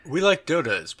We Like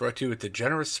Dota is brought to you with the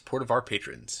generous support of our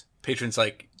patrons. Patrons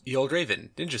like Ye Old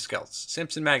Raven, Ninja Skelts,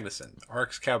 Samson Magnuson,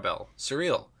 RX Cowbell,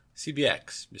 Surreal,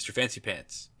 CBX, Mr. Fancy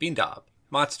Pants, Beandob,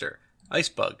 Monster,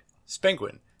 Icebug,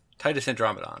 Spenguin, Titus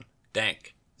Andromedon,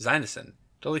 Dank, Zynoson,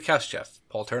 Dolly Kauschef,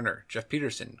 Paul Turner, Jeff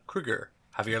Peterson, Kruger,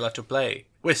 Javier Leto Play,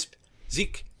 Wisp,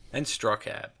 Zeke, and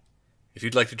Strawcab. If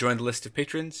you'd like to join the list of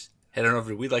patrons, head on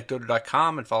over to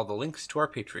WeLikeDota.com and follow the links to our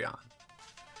Patreon.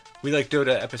 We Like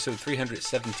Dota episode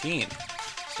 317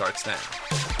 starts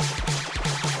now.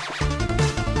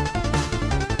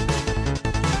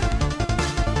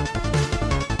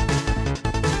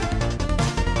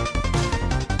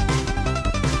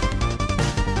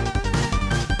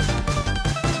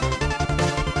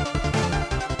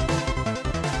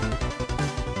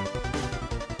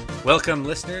 Welcome,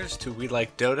 listeners, to We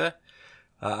Like Dota.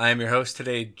 I am your host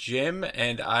today, Jim,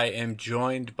 and I am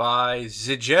joined by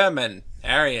the German,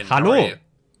 Arian. Hallo, how are you?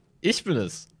 Ich bin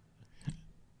es.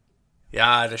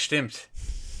 Ja, das stimmt.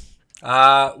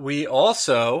 We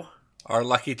also are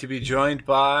lucky to be joined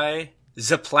by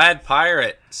the Plaid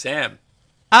Pirate, Sam.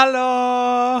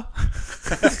 Hello.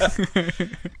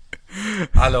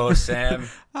 Hello, Sam.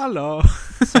 Hello.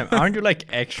 Sam, aren't you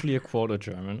like actually a quarter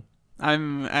German?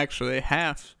 I'm actually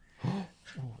half. Oh,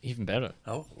 even better.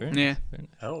 Oh, Very Yeah. nice, very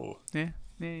nice. oh. Yeah.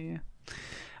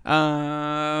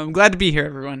 I'm glad to be here,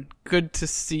 everyone. Good to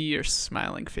see your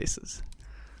smiling faces.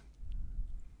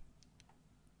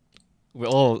 We're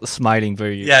all smiling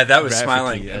very. Yeah, that was graphically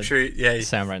smiling. I'm at sure. Yeah,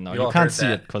 Sam right now. you You all can't heard see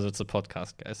that. it because it's a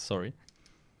podcast, guys. Sorry.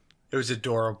 It was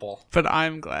adorable. But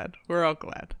I'm glad. We're all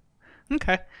glad.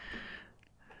 Okay.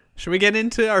 Should we get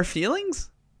into our feelings?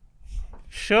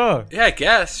 Sure. Yeah, I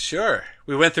guess. Sure.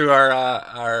 We went through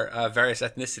our various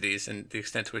ethnicities and the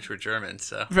extent to which we're German.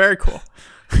 So Very cool.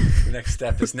 the next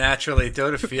step is naturally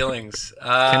Dota feelings. Can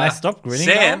I stop grinning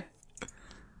Sam? now?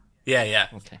 Yeah.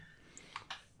 Okay.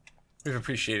 We've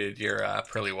appreciated your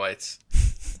pearly whites.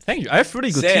 Thank you. I have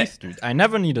really good Sam. teeth, dude. I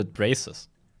never needed braces.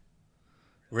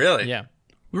 Really? Yeah.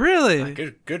 Really?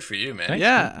 Good for you, man. Thank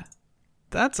Yeah.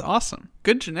 That's awesome.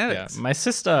 Good Yeah. genetics. My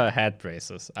sister had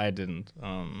braces. I didn't.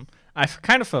 I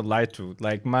kind of felt lied to.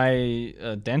 Like my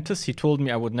dentist, he told me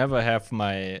I would never have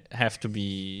my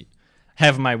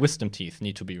wisdom teeth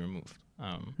need to be removed.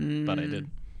 But I did.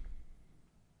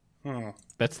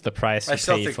 That's the price I you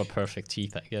still pay think- for perfect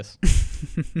teeth, I guess.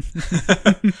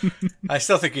 I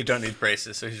still think you don't need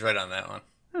braces, so he's right on that one.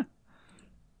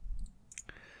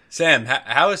 Sam,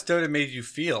 how has Dota made you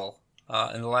feel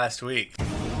in the last week?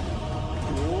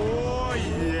 Oh,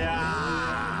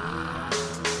 yeah.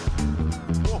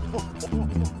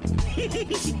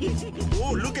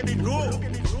 Oh, look at it go.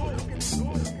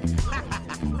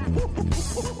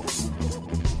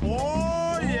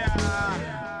 Oh,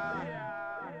 yeah.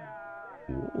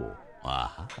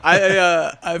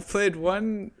 I've played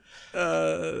one.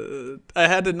 I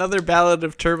had another Ballad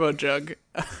of Turbo Jug.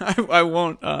 I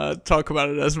won't talk about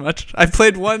it as much. I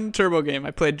played one Turbo game.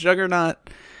 I played Juggernaut.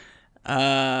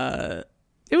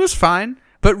 It was fine,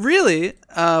 but really,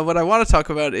 what I want to talk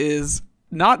about is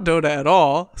not Dota at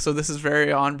all. So this is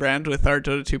very on brand with our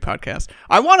Dota 2 podcast.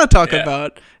 I want to talk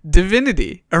about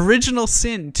Divinity: Original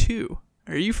Sin 2.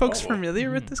 Are you folks familiar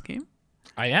with this game?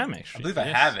 I am actually. I believe I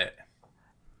yes. have it.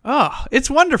 Oh, it's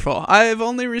wonderful. I've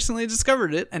only recently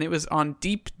discovered it, and it was on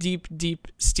deep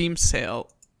Steam sale.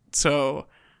 So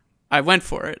I went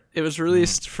for it. It was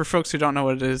released, for folks who don't know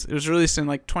what it is, it was released in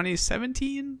like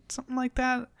 2017, something like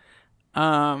that.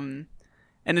 And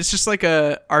it's just like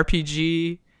a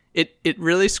RPG. It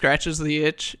really scratches the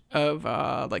itch of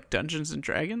like Dungeons and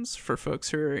Dragons for folks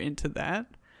who are into that.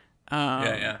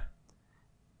 Yeah.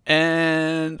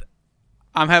 And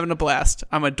I'm having a blast.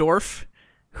 I'm a dwarf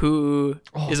who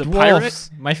is a Dwarves, pirate.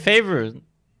 my favorite.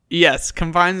 Yes,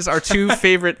 combines our two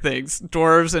favorite things,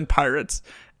 dwarves and pirates.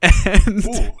 And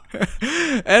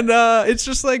it's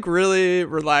just like really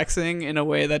relaxing in a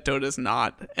way that Dota's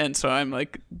not. And so I'm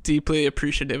like deeply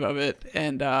appreciative of it.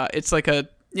 And it's like a,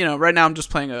 right now I'm just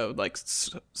playing a like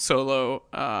solo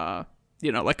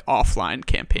like offline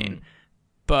campaign.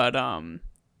 But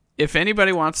if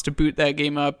anybody wants to boot that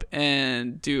game up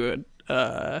and do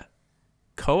a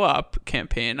co-op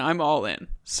campaign, I'm all in.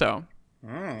 So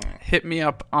hit me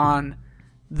up on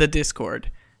the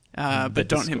Discord. But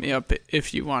don't hit me up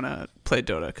if you want to play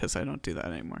Dota, because I don't do that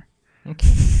anymore.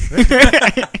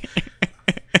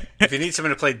 If you need someone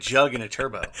to play Jug in a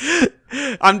turbo.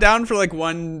 I'm down for like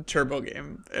one turbo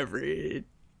game every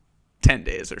 10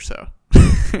 days or so.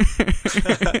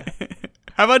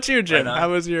 How about you, Jim? Right on. How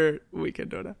was your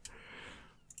weekend, Dota?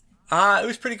 It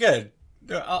was pretty good.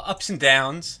 There are ups and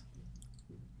downs.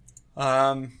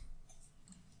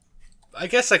 I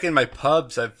guess like in my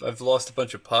pubs, I've lost a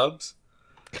bunch of pubs.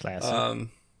 Classic.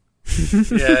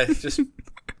 Yeah, just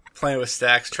playing with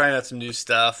stacks, trying out some new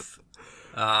stuff.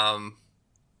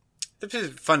 It's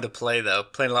just fun to play though.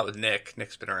 Playing a lot with Nick.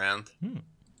 Nick's been around.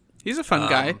 He's a fun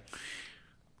guy.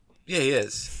 Yeah, he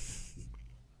is.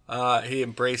 He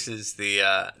embraces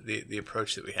the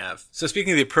approach that we have. So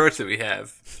speaking of the approach that we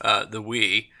have, the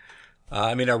Wii,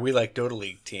 our We Like Dota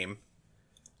League team,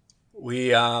 we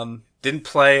didn't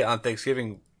play on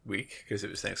Thanksgiving week because it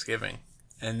was Thanksgiving,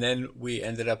 and then we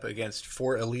ended up against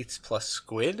 4 elites plus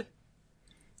Squid,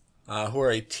 who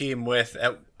are a team with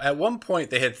at one point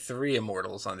they had 3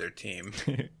 immortals on their team.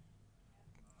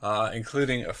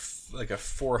 Including a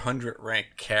 400 rank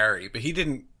carry, but he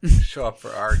didn't show up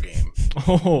for our game.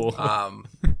 Oh,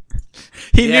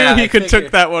 He knew he could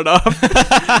took that one off.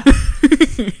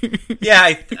 Yeah,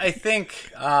 I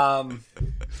think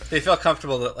they felt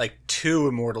comfortable that like 2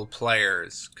 immortal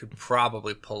players could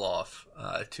probably pull off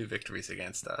 2 victories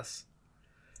against us.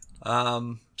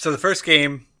 So the first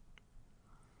game,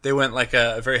 they went like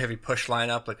a very heavy push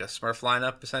lineup, like a Smurf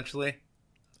lineup, essentially.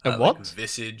 a what? Like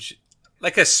Visage.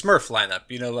 Like a Smurf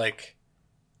lineup, like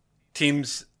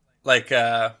teams like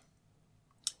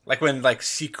when like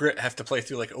Secret have to play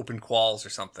through like open quals or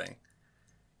something,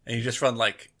 and you just run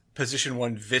like position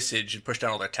 1 Visage and push down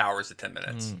all their towers at 10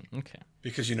 minutes Okay.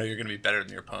 because you're going to be better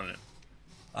than your opponent.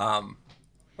 Or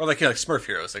like like Smurf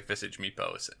heroes like Visage,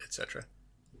 Meepo, etc.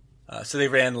 So they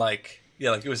ran like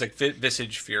it was like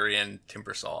Visage, Fury, and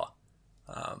Timbersaw,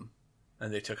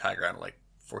 and they took high ground in like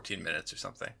 14 minutes or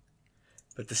something.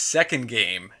 But the second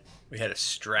game, we had a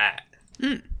strat.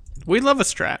 We love a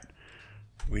strat.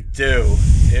 We do.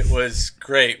 It was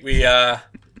great. We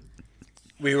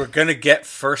were gonna get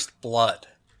first blood.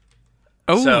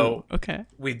 Oh, So- okay.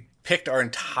 We picked our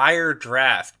entire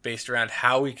draft based around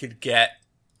how we could get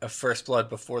a first blood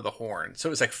before the horn. So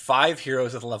it was like 5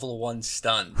 heroes with level 1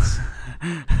 stuns.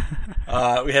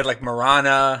 We had like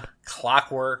Marana,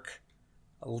 Clockwork,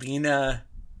 Alina,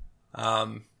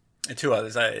 and 2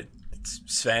 others. It's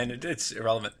Sven. It's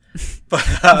irrelevant.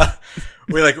 But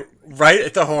we like right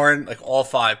at the horn, like all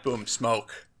 5, boom,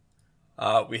 smoke.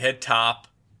 We head top.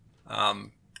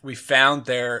 We found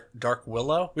their Dark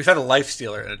Willow. We found a Life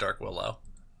Stealer and a Dark Willow.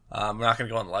 We're not going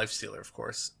to go on the Life Stealer, of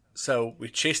course. So we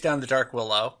chased down the Dark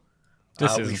Willow.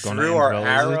 This We isn't gonna threw end our well, is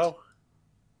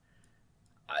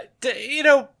it?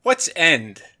 arrow. What's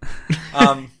end?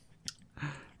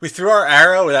 We threw our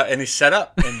arrow without any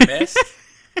setup and missed.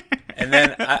 And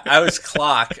then I was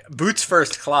clock. Boots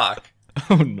first clock.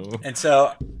 Oh no. And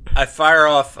so I fire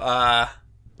off,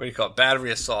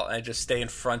 battery assault, and I just stay in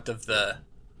front of the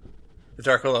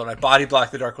Dark Willow, and I body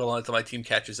block the Dark Willow until my team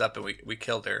catches up, and we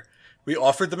killed her. We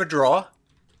offered them a draw.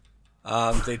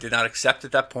 They did not accept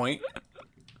at that point.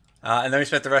 And then we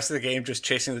spent the rest of the game just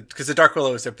chasing because the Dark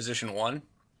Willow is their position 1.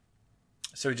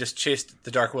 So we just chased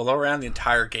the Dark Willow around the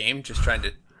entire game, just trying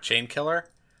to chain kill her.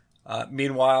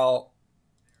 Meanwhile,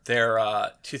 their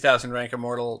 2000 rank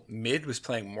immortal mid was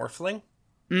playing Morphling.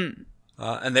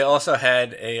 And they also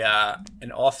had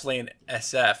an off lane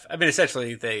SF.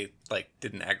 Essentially they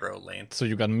did an aggro lane. So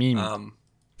you got meme.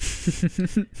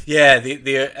 Yeah,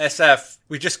 the SF,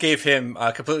 we just gave him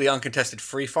a completely uncontested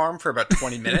free farm for about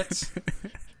 20 minutes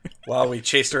while we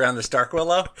chased around this Dark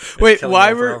Willow. Wait,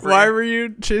 why were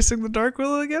you chasing the Dark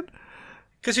Willow again?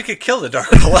 Because you could kill the Dark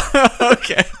Willow.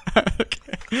 Okay.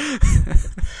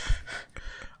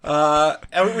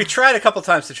 And we tried a couple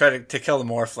times to try to kill the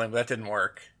Morphling, but that didn't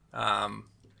work. And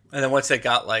then once they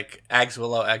got Ags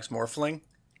Willow, Ags Morphling,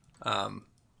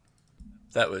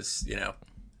 that was,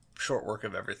 short work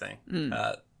of everything. And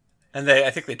I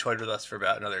think they toyed with us for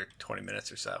about another 20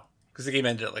 minutes or so. Because the game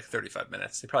ended at 35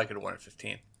 minutes. They probably could have won at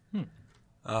 15.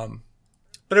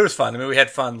 But it was fun. We had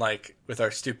fun with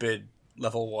our stupid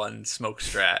level 1 smoke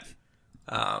strat.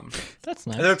 That's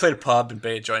nice. And then we played a pub, and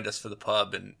Bay joined us for the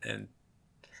pub, and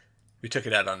we took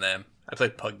it out on them. I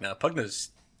played Pugna.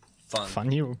 Pugna's fun. Fun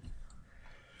hero.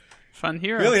 Fun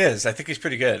hero. He really is. I think he's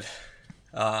pretty good.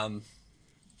 And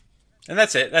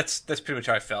that's it. That's pretty much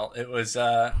how I felt. It was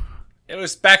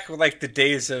back the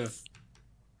days of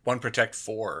 1 Protect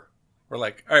 4. We're all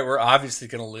right, we're obviously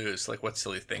going to lose. What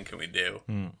silly thing can we do?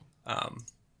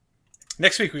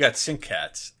 Next week we got Sync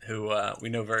Cats, who we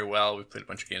know very well. We played a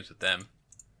bunch of games with them.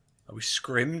 We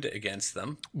scrimmed against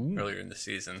them earlier in the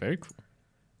season. Very cool.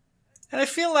 And I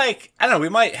feel I don't know, we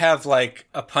might have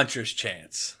a puncher's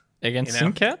chance. Against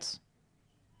Sync Cats?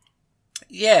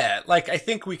 Yeah, I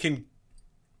think we can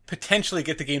potentially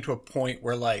get the game to a point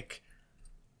where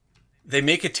they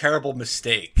make a terrible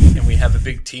mistake and we have a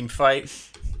big team fight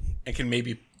and can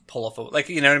maybe pull off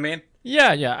you know what I mean?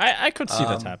 Yeah, I could see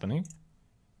that happening.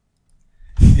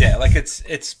 Yeah, like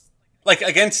it's like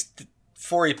against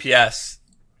 4 EPS,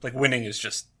 like winning is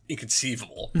just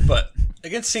inconceivable. But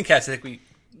against SingCats, I think we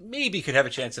maybe could have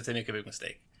a chance if they make a big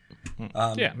mistake.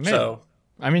 Yeah, maybe. So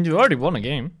I mean, you already won a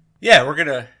game. yeah, we're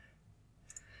gonna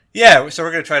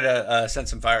try to send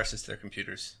some viruses to their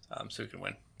computers so we can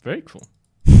win. Very cool.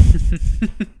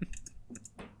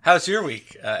 How's your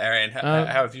week, Arian? How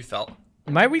have you felt?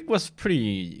 My week was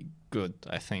pretty good,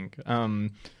 I think.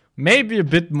 Maybe a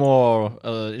bit more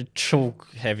choke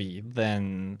heavy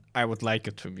than I would like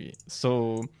it to be.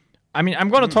 So, I mean, I'm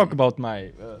going to talk about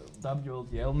my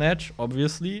WLDL match,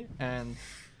 obviously. And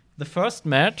the first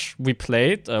match we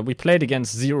played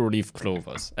against Zero Leaf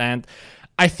Clovers. And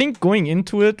I think going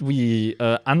into it, we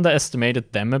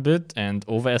underestimated them a bit and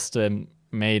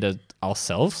overestimated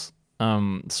ourselves.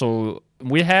 So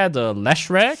we had a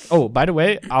Leshrac. Oh, by the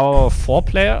way, our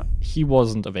 4-player, he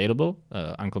wasn't available,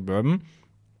 Uncle Bourbon.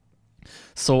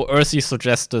 So Ursi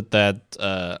suggested that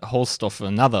host of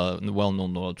another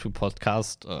well-known Dota 2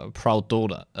 podcast, Proud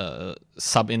Dota,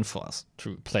 sub in for us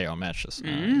to play our matches.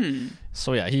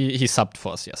 So yeah, he subbed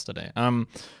for us yesterday.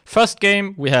 First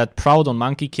game, we had Proud on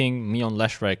Monkey King, me on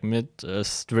Leshrac mid,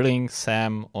 Strilling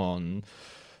Sam on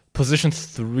position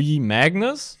 3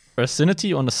 Magnus,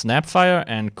 Ursinity on a Snapfire,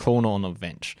 and Kono on a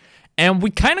Venge. And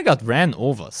we kind of got ran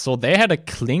over. So they had a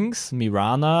Klinks,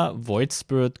 Mirana, Void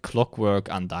Spirit, Clockwork,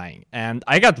 Undying. And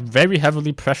I got very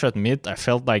heavily pressured mid. I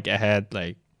felt like I had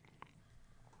like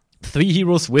 3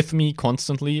 heroes with me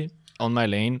constantly on my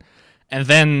lane. And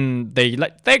then they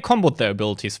comboed their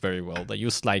abilities very well. They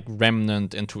used like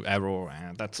Remnant into Arrow,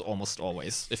 and that's almost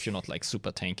always, if you're not like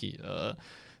super tanky,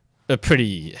 a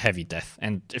pretty heavy death.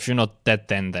 And if you're not dead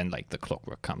then like the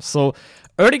Clockwork comes. So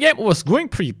early game was going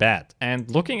pretty bad.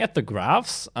 And looking at the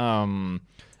graphs,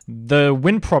 the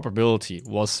win probability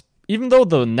was, even though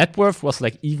the net worth was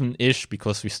like even-ish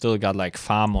because we still got like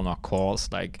farm on our cores,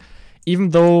 like even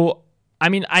though, I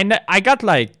mean, I got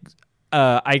like,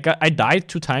 I died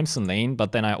 2 times in lane,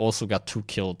 but then I also got 2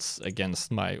 kills against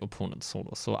my opponent's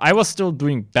solo. So I was still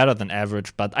doing better than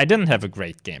average, but I didn't have a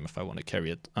great game if I want to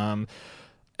carry it.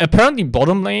 Apparently,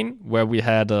 bottom lane, where we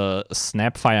had a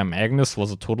Snapfire Magnus,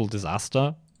 was a total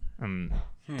disaster.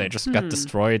 They just got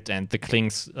destroyed, and the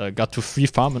Klings got to free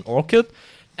farm an Orchid.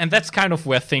 And that's kind of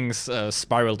where things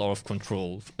spiraled out of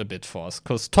control a bit for us.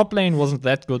 Because top lane wasn't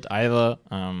that good either.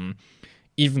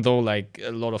 Even though, like, a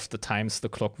lot of the times the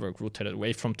Clockwork rotated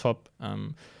away from top.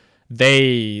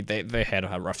 They had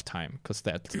a rough time because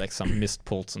they had like some missed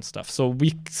pulls and stuff. So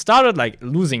we started like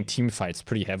losing team fights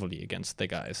pretty heavily against the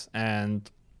guys. And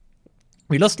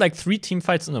we lost like 3 team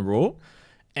fights in a row,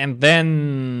 and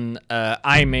then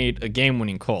I made a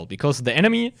game-winning call because the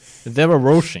enemy, they were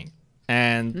roaching,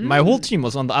 and my whole team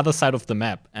was on the other side of the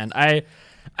map. And I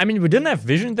mean, we didn't have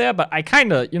vision there, but I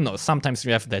kind of, sometimes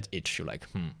we have that itch. You're like,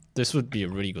 this would be a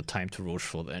really good time to roach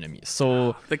for the enemy.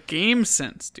 So The game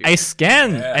sense, dude. I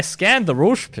scanned the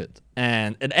roach pit,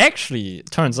 and it actually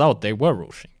turns out they were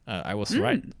roaching. I was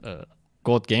right.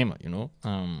 God gamer,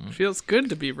 Feels good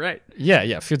to be right.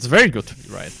 Yeah, feels very good to be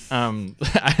right.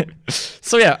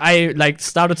 So yeah, I like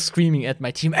started screaming at my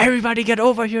team, "Everybody get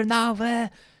over here now!"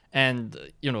 And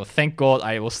thank God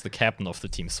I was the captain of the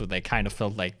team, so they kind of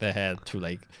felt like they had to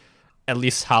like at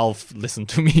least half listen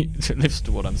to me to listen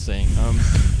to what I'm saying.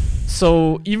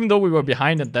 So even though we were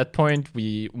behind at that point,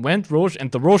 we went Roche,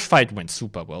 and the Roche fight went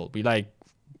super well. We like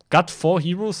got 4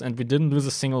 heroes, and we didn't lose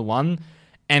a single one.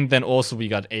 And then also we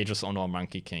got Aegis on our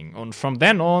Monkey King. And from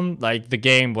then on, like, the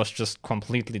game was just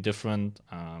completely different.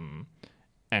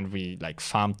 And we, like,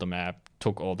 farmed the map,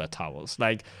 took all their towers.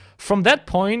 Like, from that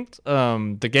point,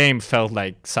 the game felt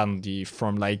like suddenly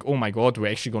from, like, oh my god,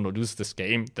 we're actually going to lose this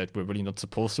game that we're really not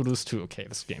supposed to lose to, okay,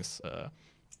 this game's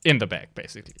in the bag,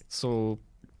 basically. So,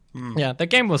 yeah, the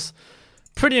game was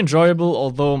pretty enjoyable,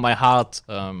 although my heart,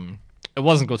 it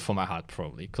wasn't good for my heart,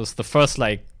 probably. Because the first,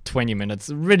 like, 20 minutes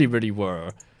really, really were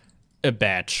a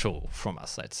bad show from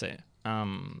us, I'd say.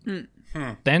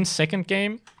 Then second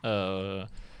game, I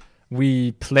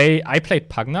played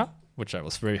Pugna, which I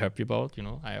was very happy about.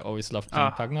 I always loved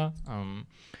playing Pugna.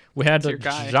 We had a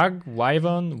Jug,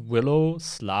 Wyvern, Willow,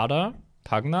 Slada,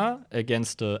 Pugna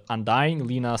against Undying,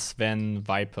 Lina, Sven,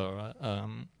 Viper,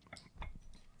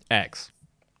 Axe.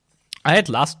 I had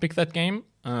last pick that game.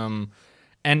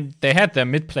 And they had their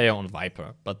mid player on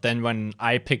Viper. But then when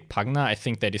I picked Pugna, I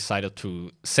think they decided to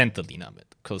send the Lina mid.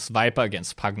 Because Viper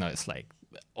against Pugna is like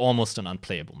almost an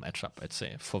unplayable matchup, I'd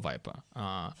say, for Viper.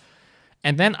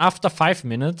 And then after 5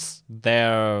 minutes,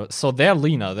 their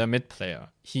Lina, their mid player,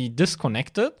 he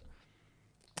disconnected.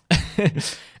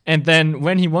 And then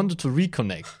when he wanted to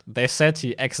reconnect, they said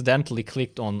he accidentally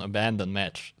clicked on abandon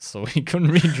match, so he couldn't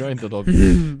rejoin the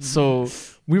lobby. So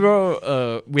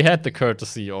we had the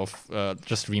courtesy of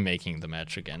just remaking the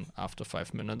match again after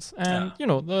 5 minutes. And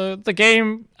the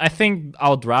game, I think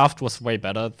our draft was way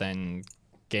better than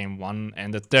game one,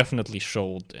 and it definitely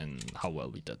showed in how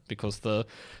well we did, because the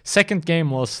second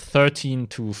game was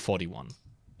 13-41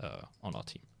 on our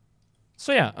team.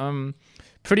 So yeah,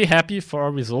 pretty happy for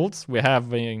our results. We're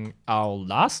having our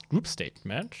last group stage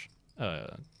match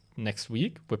next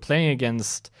week. We're playing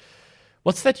against,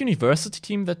 what's that university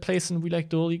team that plays in We Like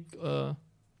Dual League?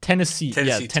 Tennessee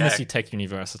Tech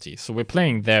University. So we're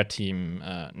playing their team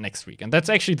next week, and that's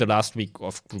actually the last week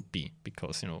of Group B,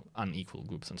 because unequal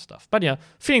groups and stuff. But yeah,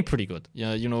 feeling pretty good.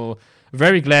 Yeah,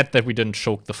 very glad that we didn't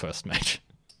choke the first match.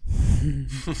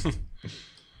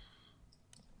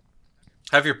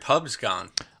 Have your pubs gone?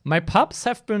 My pubs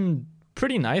have been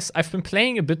pretty nice. I've been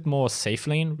playing a bit more safe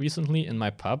lane recently in my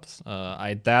pubs.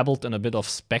 I dabbled in a bit of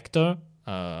Spectre,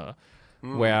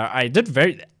 where I did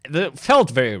it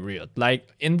felt very weird. Like,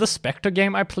 in the Spectre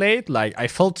game I played, like, I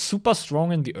felt super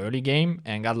strong in the early game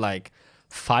and got like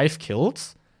 5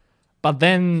 kills. But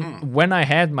then when I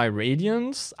had my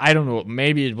Radiance, I don't know,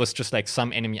 maybe it was just like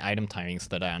some enemy item timings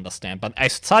that I understand, but I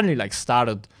suddenly like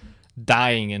started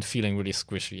dying and feeling really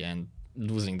squishy and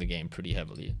losing the game pretty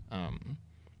heavily.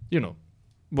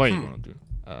 What are you gonna do?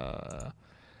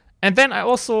 And then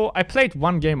I played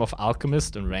one game of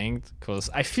Alchemist in ranked, because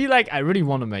I feel like I really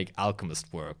want to make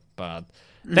Alchemist work, but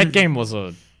that game was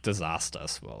a disaster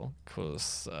as well,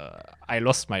 because I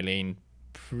lost my lane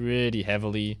pretty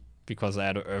heavily because I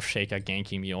had an Earthshaker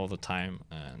ganking me all the time,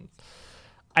 and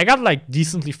I got like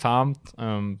decently farmed,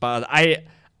 but I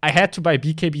had to buy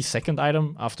BKB second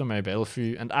item after my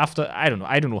Belfry, and after, I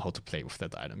don't know how to play with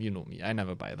that item. You know me, I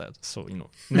never buy that. So,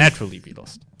 naturally we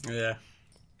lost. Yeah.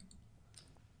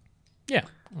 Yeah.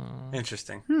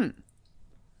 Interesting.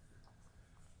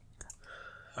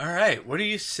 All right, what do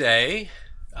you say?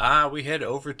 We head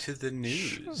over to the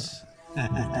news.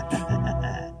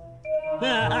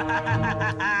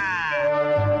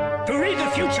 To read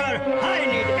the future, I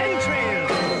need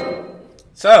entrails.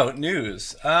 So,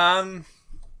 news.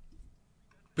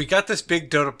 We got this big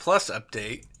Dota Plus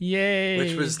update. Yay.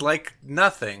 Which was like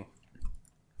nothing.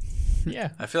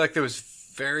 Yeah. I feel like there was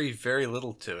very, very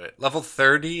little to it. Level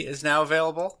 30 is now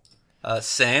available.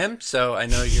 Sam, so I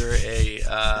know you're a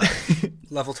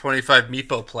level 25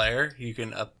 Meepo player. You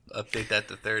can update that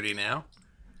to 30 now.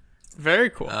 Very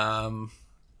cool.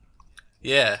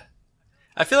 Yeah.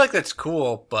 I feel like that's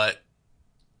cool, but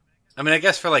I mean, I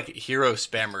guess for like hero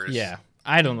spammers. Yeah.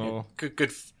 I don't know.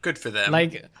 Good for them.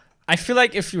 Like, I feel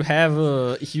like if you have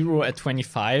a hero at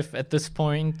 25 at this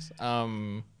point,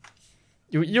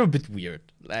 you're a bit weird.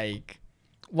 Like,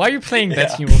 why are you playing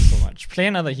that hero so much? Play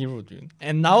another hero, dude.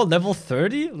 And now level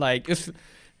 30? Like,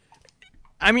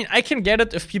 I can get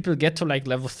it if people get to like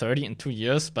level 30 in 2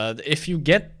 years, but if you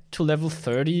get to level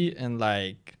 30 in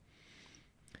like,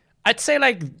 I'd say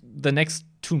like the next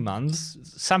 2 months,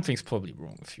 something's probably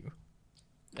wrong with you.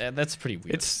 That's pretty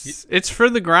weird. It's for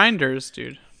the grinders,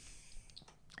 dude.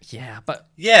 Yeah, but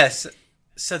yes.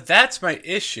 So that's my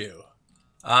issue.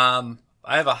 I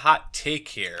have a hot take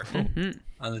here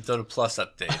on the Dota Plus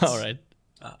updates. All right,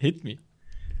 hit me.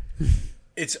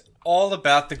 It's all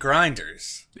about the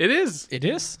grinders. It is. It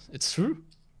is. It's true.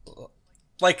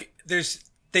 Like,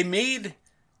 they made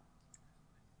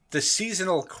the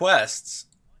seasonal quests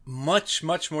much,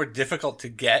 much more difficult to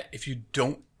get if you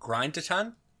don't grind a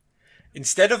ton.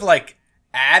 Instead of like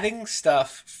adding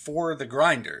stuff for the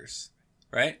grinders,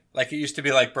 right? Like, it used to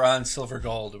be like bronze, silver,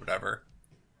 gold, or whatever.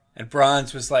 And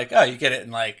bronze was like, oh, you get it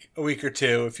in like a week or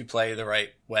 2 if you play the right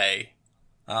way.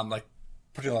 Like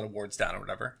putting a lot of wards down or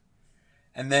whatever.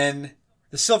 And then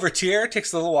the silver tier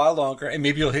takes a little while longer, and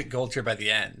maybe you'll hit gold tier by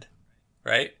the end,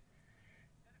 right?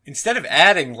 Instead of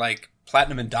adding like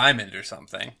platinum and diamond or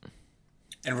something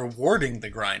and rewarding the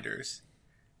grinders,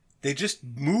 they just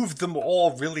moved them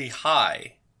all really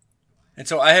high. And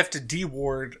so I have to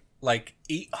deward like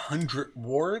 800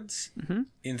 wards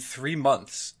in 3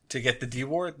 months to get the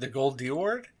deward, the gold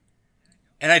deward.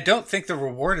 And I don't think the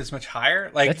reward is much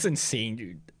higher. Like, that's insane,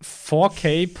 dude.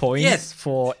 4K points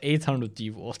for 800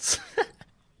 dewards.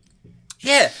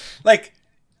 Yeah, like,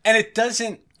 and it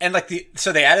doesn't, and like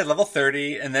so they added level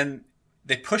 30, and then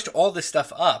they pushed all this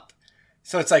stuff up.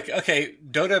 So it's like, okay,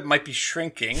 Dota might be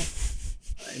shrinking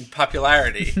in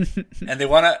popularity, and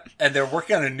they're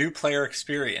working on a new player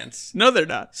experience. No, they're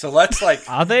not. So let's like,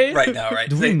 are they right now? Right?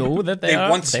 Do we know that they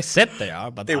are? Once, they said they are,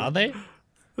 but are they?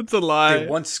 That's a lie. They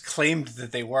once claimed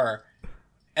that they were.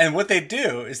 And what they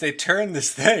do is they turn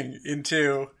this thing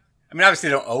into, I mean, obviously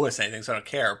they don't owe us anything, so I don't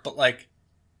care, but like,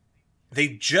 they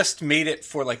just made it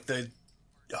for like the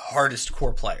hardest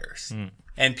core players.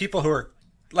 And people who are,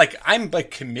 like, I'm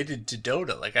like committed to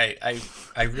Dota. Like,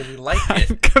 I really like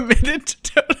it. I'm committed to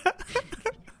Dota.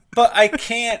 But I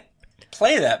can't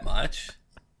play that much.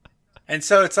 And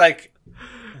so it's like,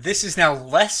 this is now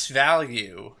less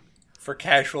value for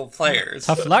casual players.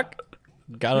 Tough luck.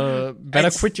 Better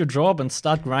It's- quit your job and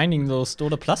start grinding those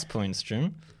Dota Plus points,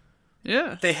 Jim.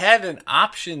 Yeah. They had an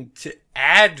option to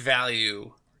add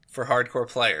value for hardcore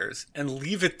players and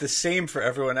leave it the same for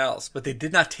everyone else, but they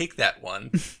did not take that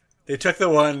one. They took the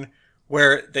one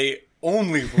where they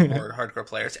only reward hardcore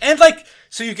players. And like,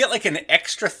 so you get like an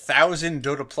extra 1,000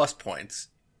 Dota Plus points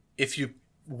if you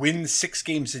win 6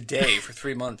 games a day for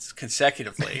 3 months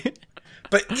consecutively.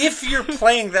 But if you're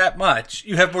playing that much,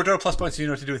 you have more Dota Plus points than you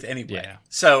know what to do with anyway. Yeah.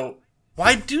 So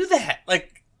why do that?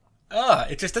 Like,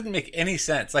 it just doesn't make any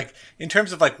sense. Like, in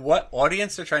terms of like what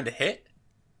audience they're trying to hit,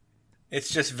 it's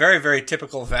just very, very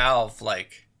typical Valve,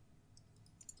 like,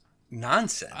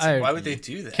 nonsense. I Why would agree. they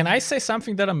do that? Can I say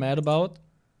something that I'm mad about?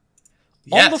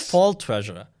 Yes. On the Fall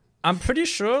Treasure, I'm pretty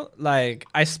sure, like,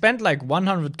 I spent like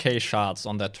 100k shards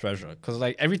on that treasure. Because,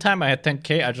 like, every time I had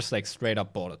 10k, I just, like, straight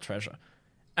up bought a treasure.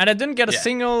 And I didn't get a Yeah.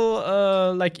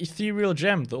 single, like, ethereal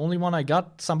gem. The only one I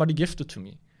got, somebody gifted to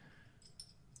me.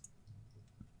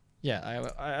 Yeah,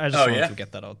 I just wanted yeah? to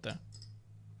get that out there.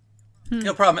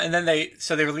 No problem. And then they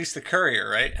released the Courier,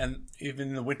 right? And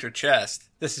even the Winter Chest,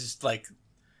 this is like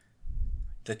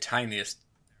the tiniest,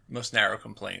 most narrow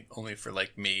complaint, only for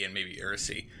like me and maybe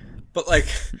Ursi. But like,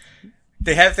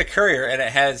 they have the Courier and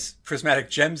it has prismatic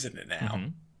gems in it now.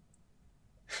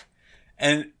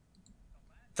 And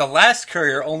the last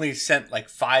Courier only sent like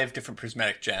 5 different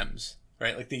prismatic gems,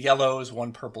 right? Like the yellows,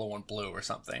 1 purple, and 1 blue or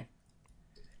something.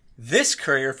 This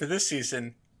Courier for this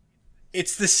season,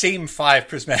 it's the same 5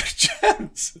 prismatic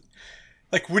gems.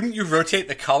 Like, wouldn't you rotate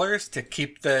the colors to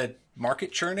keep the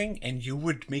market churning and you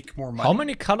would make more money? How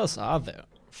many colors are there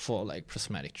for, like,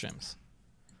 prismatic gems?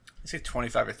 I say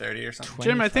 25 or 30 or something.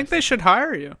 Jim, I think they should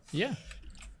hire you. Yeah.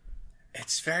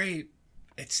 It's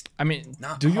I mean,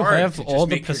 not do you hard have to just all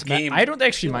the make your prismatic? game I don't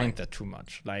actually appealing. mind that too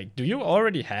much. Like, do you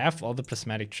already have all the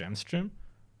prismatic gems, Jim?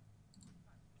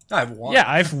 I have 1. Yeah,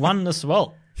 I have 1 as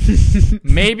well.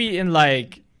 Maybe in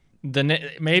like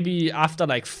maybe after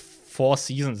like 4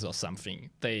 seasons or something,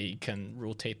 they can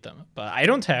rotate them. But I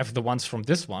don't have the ones from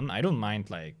this one. I don't mind,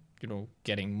 like, you know,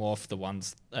 getting more of the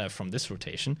ones from this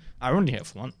rotation. I only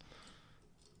have 1.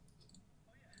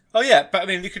 Oh yeah, but I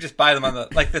mean, you could just buy them on the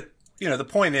the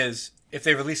point is, if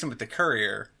they release them with the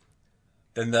Courier,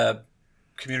 then the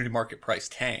community market price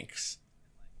tanks,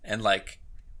 and like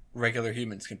regular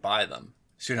humans can buy them,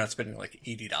 so you're not spending like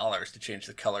 $80 to change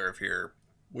the color of your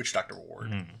Witch Doctor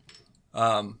reward.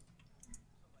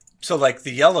 So like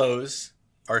the yellows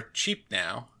are cheap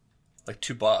now, like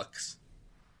 $2,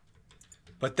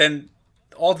 but then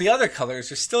all the other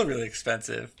colors are still really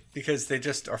expensive because they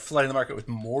just are flooding the market with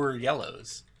more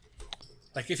yellows.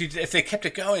 Like if they kept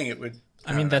it going, it would.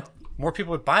 I mean, don't know, more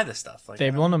people would buy this stuff. Like, They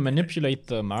want to manipulate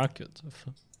the market.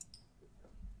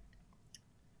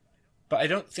 but I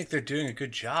don't think they're doing a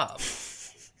good job.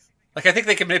 Like, I think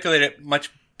they can manipulate it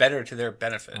much better to their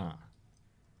benefit,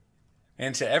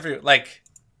 and to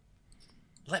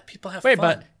let people have Wait,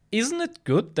 fun. but isn't it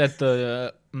good that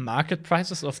the market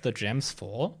prices of the gems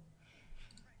fall?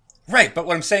 Right, but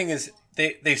what I'm saying is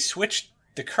they switched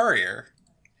the Courier,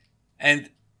 and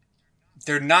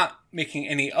they're not making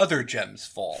any other gems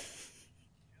fall.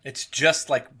 It's just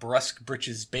like Brusque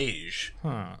Britches Beige.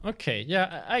 Huh. Okay.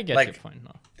 Yeah, I get Like- your point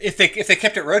now. If they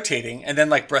kept it rotating, and then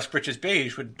like Brusque Britches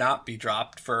Beige would not be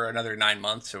dropped for another 9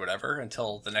 months or whatever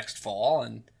until the next fall,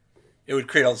 and it would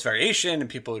create all this variation, and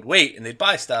people would wait and they'd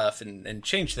buy stuff and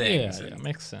change things. Yeah, and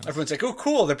makes sense. everyone's like, "Oh,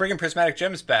 cool! They're bringing prismatic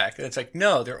gems back," and it's like,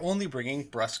 no, they're only bringing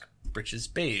Brusque Britches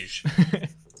Beige.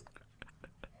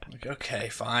 Like, okay,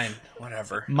 fine,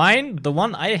 whatever. Mine, the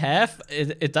one I have,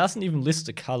 it doesn't even list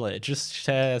the color. It just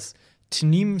says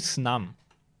Tnim Snam.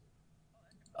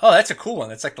 Oh, that's a cool one.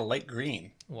 That's like the light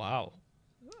green. Wow.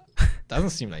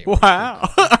 Doesn't seem like. Wow.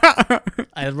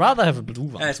 I'd rather have a blue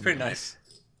one. Yeah, it's to be pretty honest.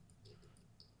 nice.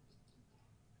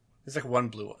 There's like one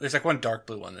blue one. There's like one dark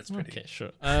blue one that's pretty. Okay,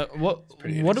 sure. pretty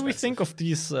What do we inexpensive. think of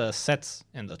these sets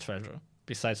in the treasure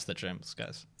besides the gems,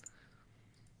 guys?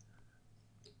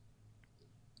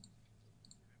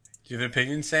 Do you have an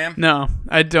opinion, Sam? No,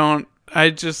 I don't. I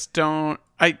just don't.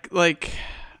 I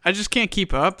just can't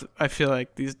keep up. I feel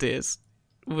like these days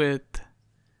with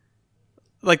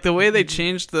like the way they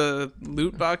changed the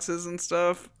loot boxes and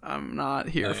stuff. I'm not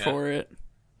here Oh, yeah. for it.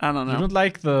 I don't You know. don't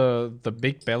like the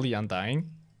big belly Undying?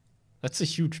 That's a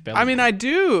huge belly. I mean, I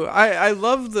do. I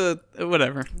love the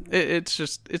whatever. It's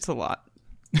just it's a lot.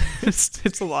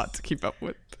 it's a lot to keep up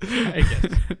with. I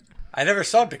guess. I never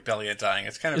saw Big Belly Undying.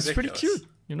 It's kind of It's pretty ridiculous. cute.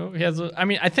 You know, he has a. I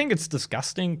mean, I think it's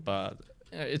disgusting, but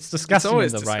it's disgusting in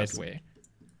always the right disgusting. way.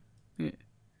 Yeah.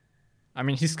 I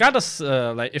mean, he's got us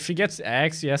like if he gets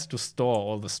eggs, he has to store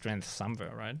all the strength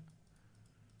somewhere, right?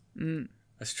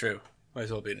 That's true. Might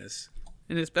as well be in his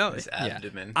In his belly.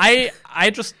 abdomen. I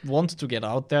just want to get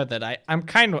out there that I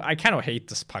kind of hate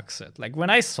this puck set. Like when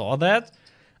I saw that,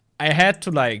 I had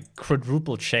to like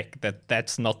quadruple check that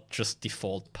that's not just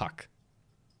default puck.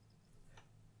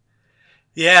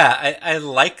 Yeah, I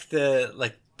like the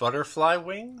like butterfly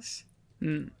wings,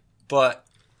 but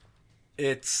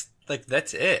it's like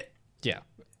that's it. Yeah.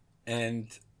 And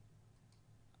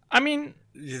I mean,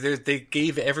 they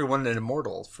gave everyone an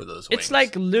immortal for those wings. it's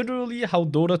like literally how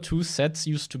Dota 2 sets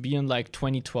used to be in like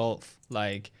 2012.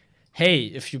 Like, hey,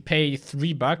 if you pay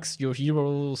 $3, your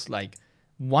heroes like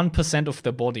 1% of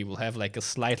their body will have like a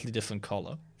slightly different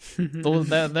color. Though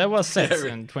there were sets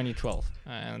in 2012,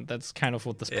 and that's kind of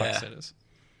what this puck Yeah. set is.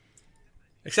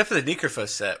 Except for the Necrophos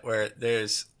set, where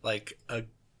there's like an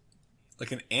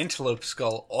antelope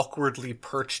skull awkwardly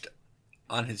perched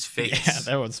on his face. Yeah,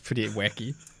 that was pretty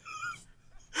wacky.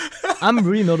 I'm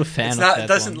really not a fan It's of not. that It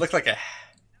doesn't one. look like a.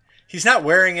 He's not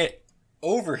wearing it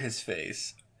over his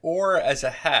face or as a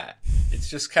hat. It's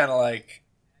just kind of like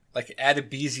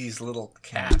Adebisi's little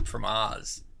cap from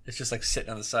Oz. It's just like sitting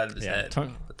on the side of his head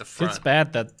at the front. It's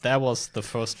bad that was the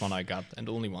first one I got and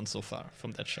only one so far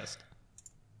from that chest.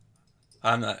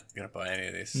 I'm not gonna buy any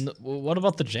of these. What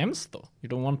about the gems though? You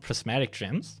don't want prismatic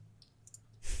gems?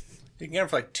 You can get them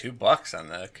for like $2 on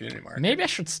the community market. Maybe I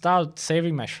should start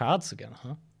saving my shards again,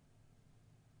 huh?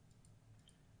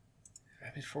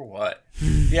 I mean, for what?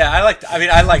 Yeah, I like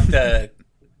the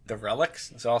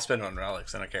relics, so I'll spend on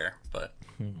relics. I don't care, but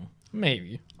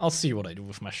Maybe. I'll see what I do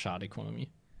with my shard economy.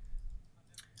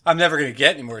 I'm never gonna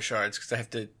get any more shards because I have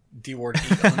to deward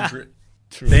 800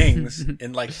 things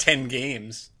in like 10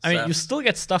 games. I mean, so. you still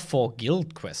get stuff for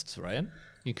guild quests, right?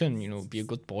 You can, be a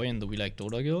good boy in the We Like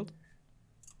Dota guild.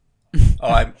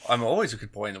 Oh, I'm always a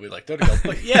good boy in the We Like Dota guild.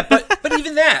 But yeah, but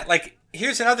even that, like,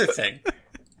 here's another thing.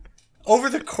 Over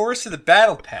the course of the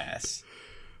battle pass,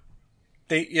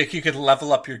 you could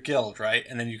level up your guild, right?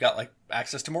 And then you got like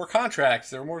access to more contracts.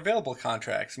 There were more available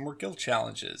contracts, more guild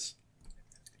challenges.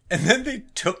 And then they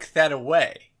took that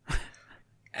away.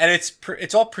 And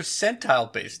it's all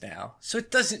percentile based now. So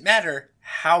it doesn't matter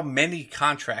how many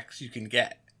contracts you can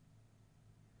get.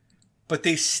 But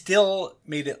they still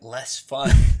made it less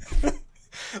fun.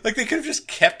 Like, they could have just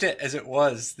kept it as it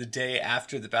was the day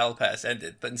after the Battle Pass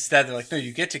ended. But instead, they're like, no,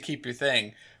 you get to keep your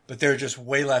thing. But there are just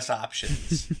way less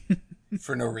options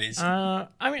for no reason. I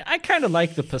mean, I kind of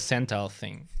like the percentile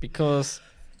thing because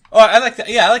Oh, I like that.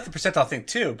 Yeah, I like the percentile thing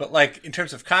too. But like in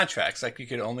terms of contracts, like you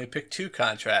could only pick 2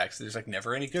 contracts. There's like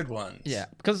never any good ones.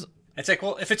 because It's like,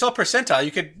 well, if it's all percentile,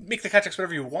 you could make the contracts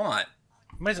whatever you want.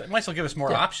 Might as well give us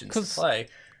more options to 'cause- play.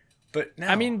 But no.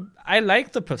 I mean, I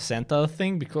like the percentile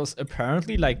thing because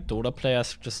apparently, like, Dota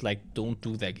players just, like, don't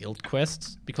do their guild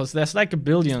quests because there's, like, a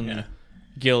billion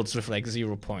guilds with, like,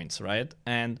 0 points, right?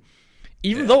 And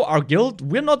even though our guild,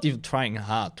 we're not even trying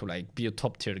hard to, like, be a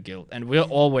top-tier guild, and we're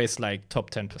always, like, top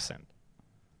 10%.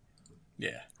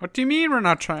 yeah. What do you mean we're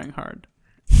not trying hard?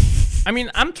 I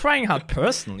mean, I'm trying hard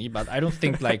personally, but I don't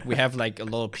think, like, we have, like, a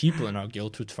lot of people in our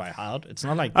guild who try hard. It's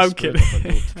not like the I'm spirit kidding. of a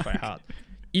guild to try hard.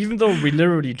 Even though we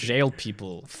literally jail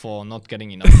people for not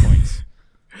getting enough points.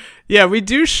 Yeah, we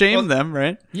do shame them,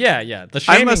 right? Yeah. The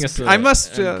shaming must- is I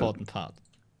must, an important part.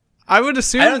 I would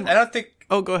assume. I don't think.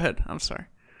 Oh, go ahead. I'm sorry.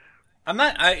 I'm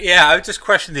not. I would just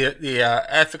question the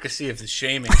efficacy of the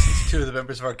shaming since 2 of the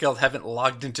members of our guild haven't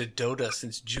logged into Dota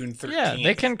since June 13th. Yeah,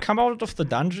 they can come out of the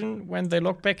dungeon when they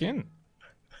log back in.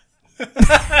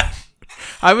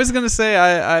 I was gonna say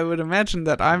I would imagine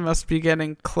that I must be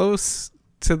getting close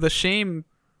to the shame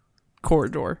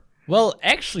corridor. Well,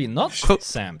 actually, not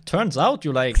Sam. Turns out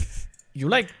you're like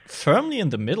firmly in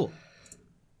the middle.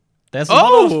 There's a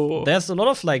lot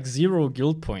of like 0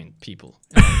 guild point people.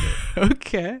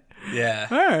 Okay. Yeah.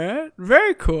 All right.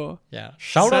 Very cool. Yeah.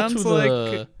 Shout out to Sounds the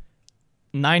like-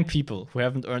 9 people who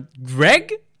haven't earned.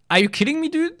 Greg, are you kidding me,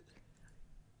 dude?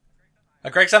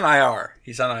 Greg's on IR.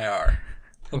 He's on IR.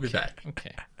 He'll be back.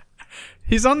 Okay.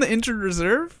 He's on the injured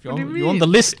reserve. What do you mean? You're on the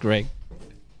list, Greg.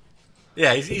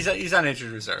 Yeah, he's on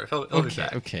injured reserve. He'll be Okay,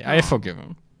 back. okay. I forgive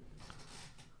him.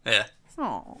 Yeah.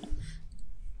 Oh.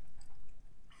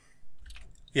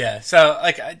 Yeah. So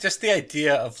like, just the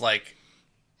idea of like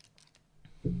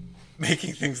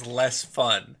making things less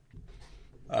fun.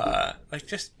 Like,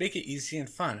 just make it easy and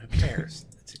fun. Who cares?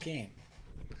 It's a game.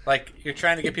 Like, you're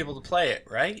trying to get people to play it,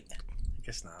 right? I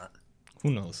guess not.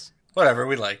 Who knows? Whatever,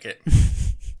 we like it.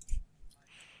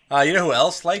 You know who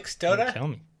else likes Dota? Tell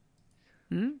me.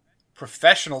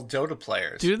 Professional Dota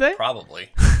players. Do they? Probably.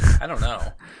 I don't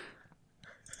know.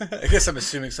 I guess I'm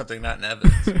assuming something not in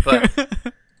evidence. But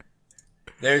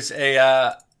there's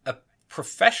a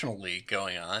professional league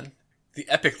going on. The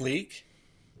Epic League.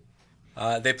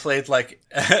 They played, like,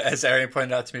 as Arian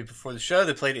pointed out to me before the show,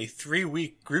 they played a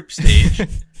 3-week group stage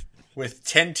with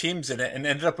 10 teams in it and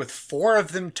ended up with 4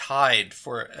 of them tied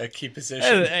for a key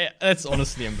position. That's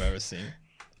honestly embarrassing.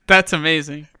 That's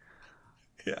amazing.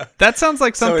 Yeah. That sounds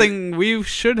like something we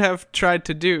should have tried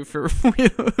to do for We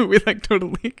Like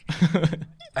Total League.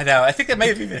 I know. I think that may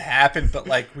have even happened, but,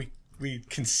 like, we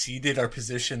conceded our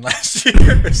position last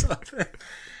year or something.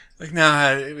 Like,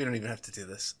 nah, we don't even have to do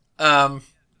this.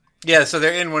 Yeah, so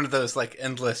they're in one of those, like,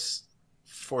 endless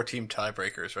 4-team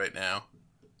tiebreakers right now.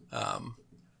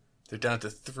 They're down to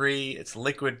 3. It's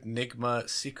Liquid, Nigma,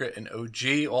 Secret, and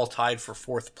OG, all tied for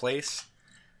 4th place.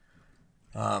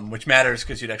 Which matters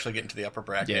because you'd actually get into the upper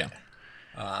bracket.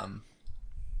 Yeah.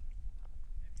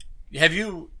 Have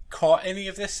you caught any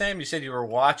of this, Sam? You said you were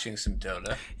watching some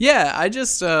Dota. Yeah, I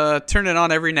just turn it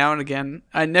on every now and again.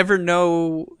 I never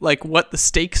know, like, what the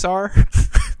stakes are.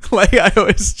 Like, I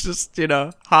always just,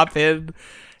 hop in.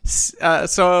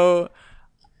 So,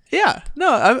 yeah.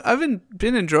 No, I've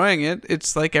been enjoying it.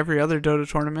 It's like every other Dota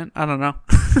tournament. I don't know.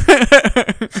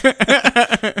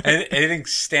 Anything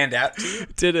stand out to you?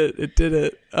 It did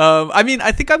it. I mean,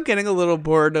 I think I'm getting a little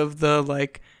bored of the,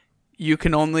 like, you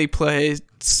can only play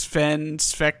Sven,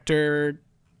 Spectre,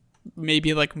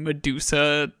 maybe, like,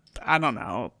 Medusa. I don't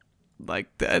know. Like,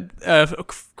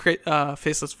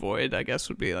 Faceless Void, I guess,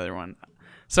 would be the other one.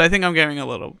 So I think I'm getting a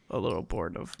little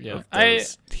bored of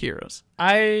those heroes.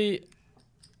 I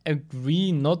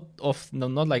agree, not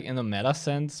like in a meta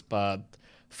sense, but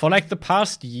for like the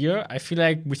past year, I feel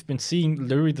like we've been seeing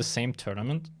literally the same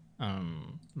tournament.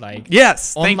 Like,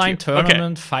 yes, online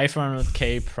tournament, okay.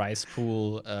 500k prize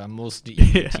pool, mostly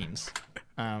indie teams.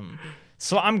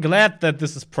 So I'm glad that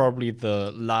this is probably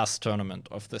the last tournament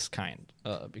of this kind,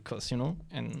 because and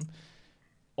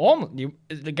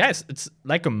guys, it's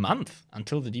like a month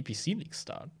until the DPC leagues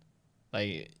start.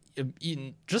 Like,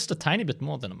 just a tiny bit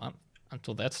more than a month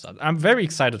until that starts. I'm very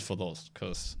excited for those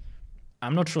because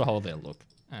I'm not sure how they'll look,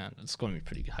 and it's going to be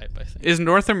pretty hype, I think. Is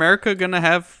North America going to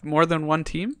have more than one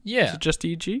team? Yeah. Is it just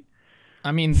EG?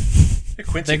 I mean,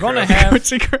 Quincy they're gonna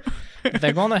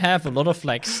have a lot of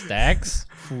like stacks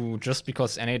who, just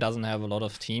because NA doesn't have a lot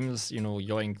of teams,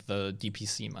 yoink the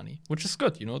DPC money, which is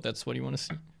good. That's what you want to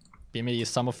see. Maybe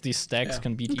some of these stacks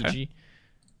can beat EG.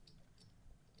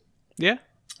 Yeah,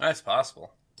 that's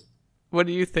possible. What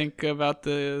do you think about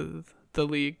the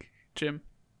league, Jim?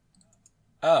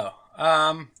 Oh,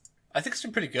 I think it's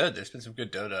been pretty good. There's been some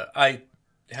good Dota.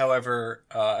 However,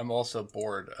 I'm also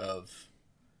bored of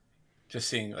just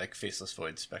seeing like Faceless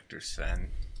Void, Spectre, Sven,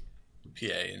 PA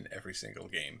in every single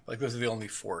game. Like, those are the only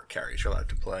 4 carries you're allowed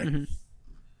to play.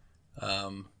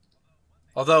 Mm-hmm.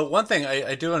 Although one thing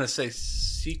I do want to say,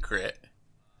 Secret,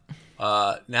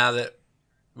 now that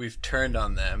we've turned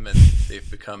on them and they've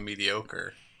become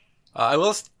mediocre, I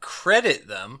will credit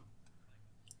them.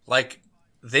 Like,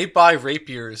 they buy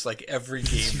rapiers like every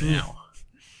game now,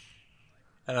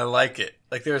 and I like it.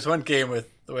 Like, there was one game where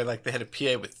like they had a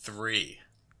PA with 3.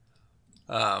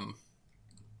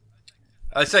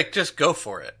 It's like, just go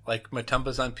for it. Like,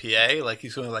 Matumba's on PA, like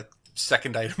he's going like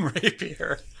 2nd item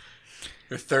rapier.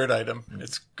 Your 3rd item.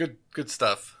 It's good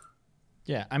stuff.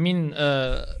 Yeah, I mean,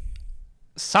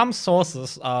 some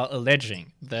sources are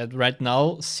alleging that right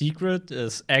now Secret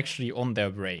is actually on their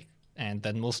break, and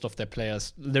that most of their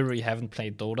players literally haven't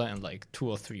played Dota in like 2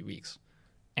 or 3 weeks,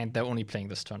 and they're only playing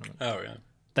this tournament. Oh yeah,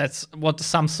 that's what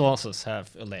some sources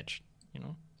have alleged.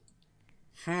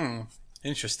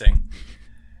 Interesting.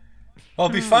 Well,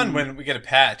 it'll be fun when we get a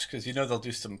patch, because they'll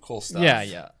do some cool stuff.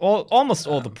 Yeah. Almost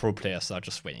all the pro players are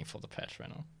just waiting for the patch right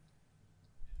now,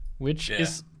 which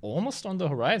is almost on the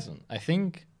horizon. I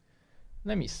think.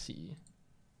 Let me see.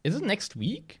 Is it next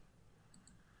week?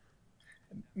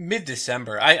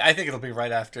 Mid-December. I think it'll be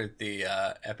right after the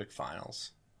Epic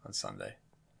Finals on Sunday.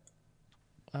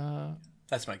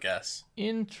 That's my guess.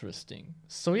 Interesting.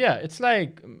 So yeah, it's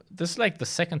like this is like the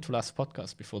second to last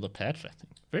podcast before the patch, I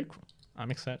think. Very cool.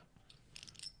 I'm excited.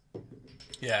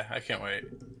 Yeah, I can't wait.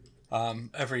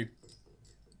 Every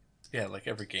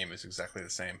game is exactly the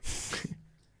same.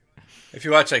 If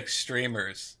you watch like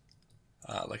streamers,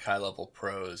 like high level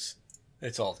pros,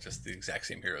 it's all just the exact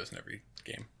same heroes in every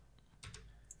game.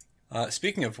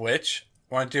 Speaking of which,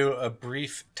 want to do a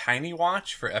brief Tiny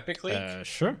watch for Epic League?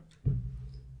 Sure.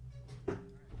 All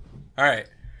right.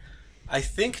 I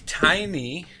think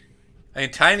Tiny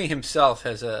himself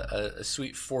has a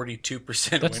sweet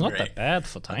 42% That's win not rate. that bad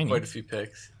for Tiny. Quite a few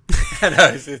picks. No,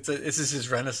 this is his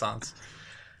renaissance.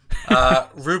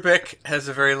 Rubik has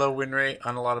a very low win rate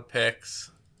on a lot of picks.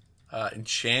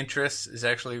 Enchantress is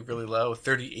actually really low,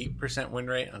 38% win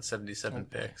rate on 77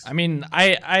 picks. I mean,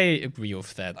 I agree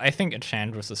with that. I think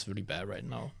Enchantress is really bad right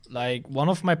now. Like, one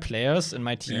of my players in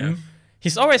my team,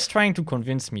 he's always trying to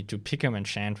convince me to pick him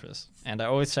Enchantress. And I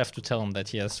always have to tell him that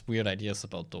he has weird ideas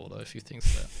about Dota, if he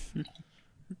thinks that.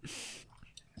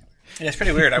 Yeah, it's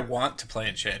pretty weird. I want to play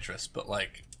Enchantress, but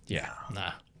like,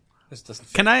 Nah. this doesn't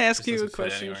fit. Can I ask This you a doesn't fit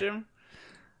question, anywhere. Jim?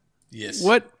 Yes.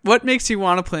 What makes you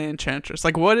want to play Enchantress?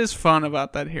 Like, what is fun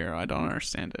about that hero? I don't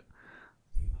understand it.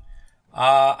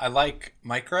 I like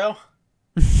micro.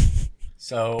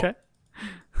 So Okay.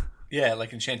 yeah,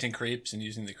 like enchanting creeps and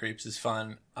using the creeps is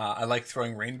fun. I like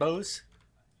throwing rainbows.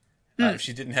 If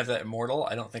she didn't have that immortal,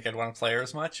 I don't think I'd want to play her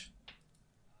as much.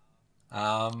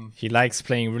 He likes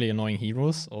playing really annoying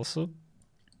heroes also.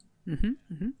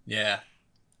 Yeah.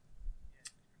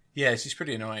 Yeah, she's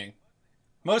pretty annoying.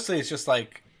 Mostly it's just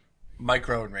like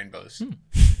micro and rainbows.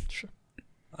 Sure.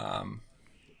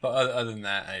 But other than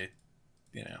that,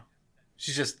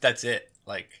 she's just, that's it.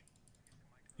 Like,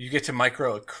 you get to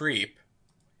micro a creep,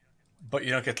 but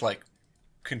you don't get to like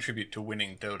contribute to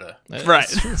winning Dota. Right.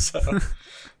 So,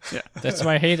 That's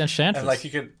why I hate Enchantress. and like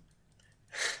you could,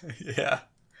 yeah.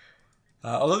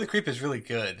 Although the creep is really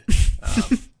good.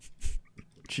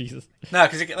 Jesus. No,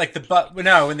 because like the buff.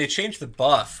 No, when they changed the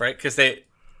buff, right? Because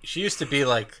she used to be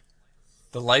like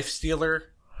the life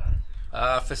stealer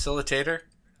facilitator,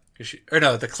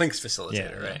 the Clinks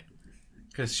facilitator, Yeah. right?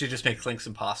 Because she just made Clinks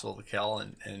impossible to kill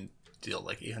and deal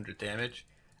like 800 damage.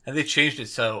 And they changed it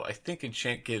so I think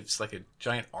Enchant gives like a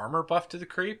giant armor buff to the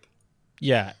creep.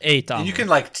 Yeah, 8 armor. And you can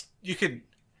like you can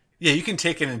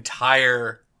take an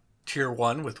entire tier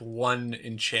 1 with one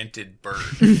enchanted bird.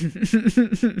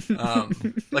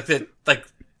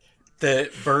 The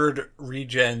bird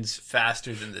regens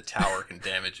faster than the tower can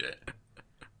damage it.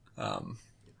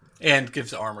 And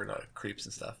gives armor to creeps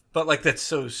and stuff. But like that's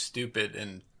so stupid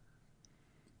and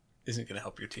isn't going to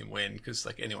help your team win because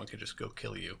like anyone could just go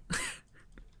kill you.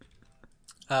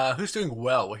 Who's doing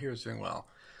well? What hero's doing well?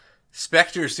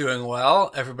 Spectre's doing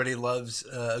well. Everybody loves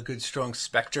a good strong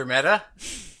Spectre meta.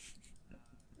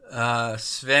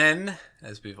 Sven,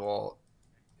 as we've all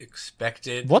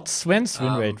expected. What's Sven's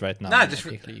win rate right now? nah, in just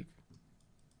Epic League?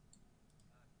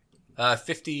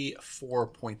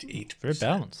 54.8%. Very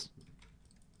balanced.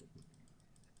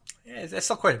 Yeah, that's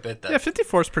still quite a bit though. Yeah,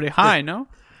 54 is pretty high, no?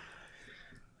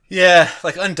 Yeah,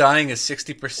 like Undying is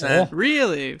 60%.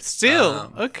 Really?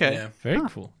 Still? Okay. Yeah. Very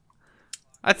cool.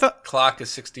 I thought, Clock is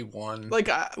 61. like,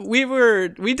 we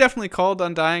definitely called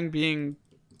Undying being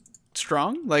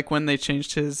strong, like when they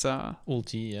changed his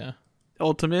Ulti, yeah.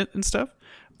 ultimate and stuff.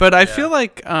 But I feel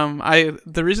like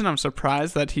the reason I'm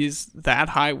surprised that he's that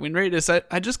high win rate is that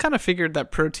I just kind of figured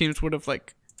that pro teams would have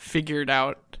like figured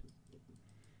out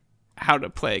how to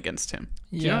play against him.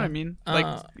 Do you know what I mean?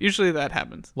 Like usually that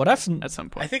happens What I've at some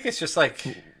point. I think it's just like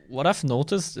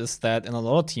noticed is that in a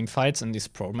lot of team fights in these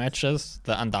pro matches,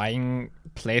 the Undying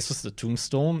places the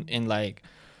Tombstone in like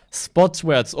spots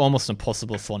where it's almost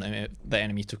impossible for the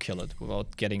enemy to kill it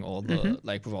without getting all the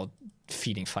without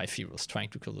feeding 5 heroes trying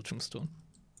to kill the Tombstone.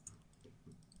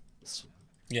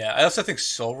 yeah. I also think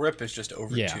Soul Rip is just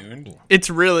overtuned. Yeah. It's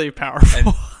really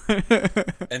powerful.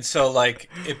 And so like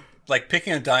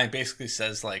picking Undying basically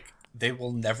says like they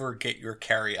will never get your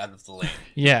carry out of the lane.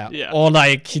 Yeah. Yeah. Or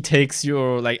like he takes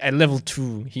your like at level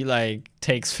 2, he like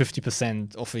takes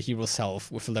 50% of a hero's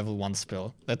health with a level 1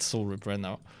 spell. That's Soul Rip right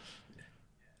now.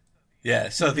 Yeah,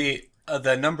 so the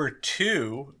number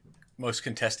 2 most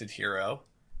contested hero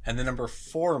and the number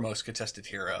 4 most contested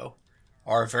hero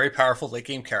are very powerful late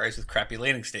game carries with crappy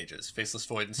laning stages, Faceless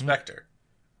Void and Spectre.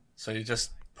 So you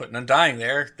just put an Undying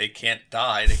there, they can't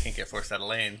die, they can't get forced out of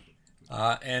lane,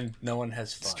 and no one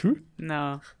has fun. It's true.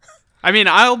 No. I mean,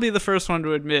 I'll be the first one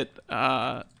to admit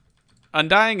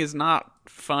Undying is not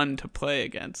fun to play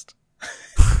against.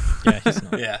 Yeah, he's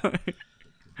not. Yeah.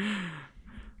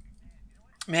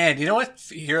 Man, you know what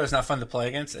hero is not fun to play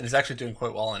against and is actually doing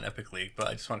quite well in Epic League, but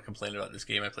I just want to complain about this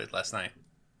game I played last night.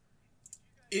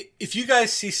 If you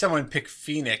guys see someone pick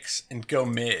Phoenix and go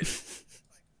mid,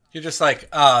 you're just like,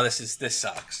 oh, this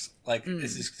sucks. Like,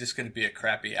 this is just going to be a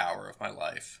crappy hour of my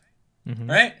life.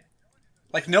 Right?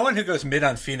 Like, no one who goes mid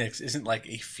on Phoenix isn't like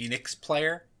a Phoenix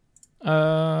player.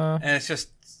 And it's just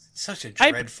such a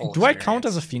dreadful Do I count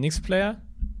as a experience. Phoenix player?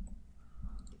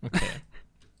 Okay.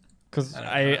 Because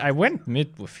I went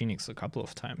mid with Phoenix a couple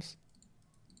of times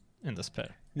in this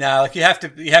pair. No, like you have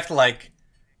to like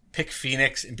pick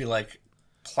Phoenix and be like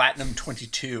platinum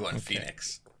 22 on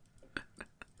Phoenix,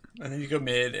 and then you go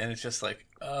mid, and it's just like,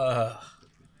 ugh.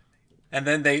 And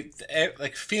then they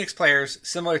like Phoenix players,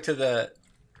 similar to the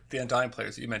Undying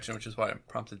players that you mentioned, which is why I'm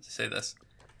prompted to say this.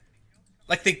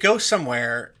 Like they go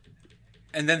somewhere,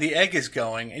 and then the egg is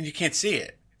going, and you can't see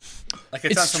it. Like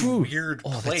it's on some weird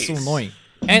place. That's so annoying.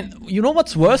 And you know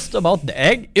what's worst about the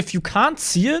egg? If you can't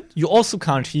see it, you also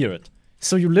can't hear it.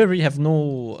 So you literally have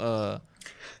no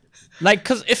like,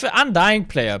 because if an Undying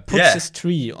player puts his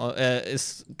tree or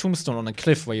his tombstone on a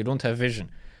cliff where you don't have vision,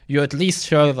 you at least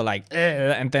hear the like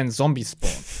and then zombies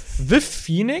spawn. With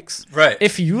Phoenix, right?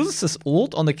 If he uses his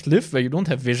ult on a cliff where you don't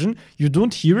have vision, you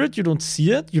don't hear it, you don't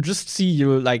see it, you just see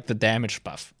like the damage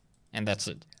buff, and that's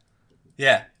it.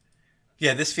 Yeah.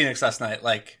 This Phoenix last night,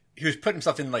 like he was putting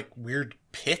himself in like weird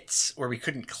pits where we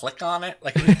couldn't click on it.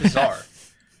 Like it was bizarre.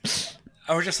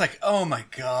 And we're just like, oh my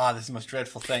god, this is the most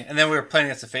dreadful thing. And then we were playing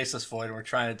against the Faceless Void, and we're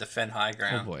trying to defend high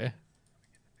ground. Oh boy.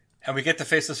 And we get the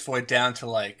Faceless Void down to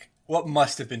like what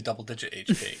must have been double-digit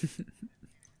HP.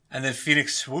 And then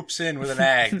Phoenix swoops in with an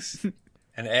axe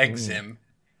and eggs him.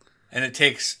 And it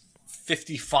takes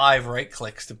 55 right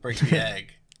clicks to break the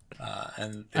egg.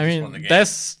 And I mean,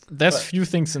 there's few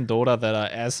things in Dota that are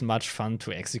as much fun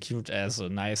to execute as a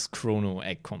nice Chrono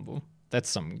egg combo. That's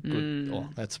some good. Oh,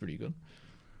 that's pretty good.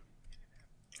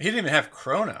 He didn't even have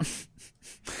Chrono.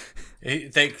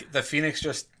 The Phoenix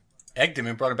just egged him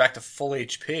and brought him back to full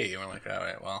HP. And we're like, all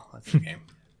right, well, that's the game.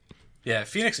 Yeah,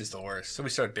 Phoenix is the worst. So we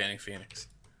started banning Phoenix.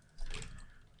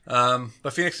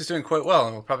 But Phoenix is doing quite well,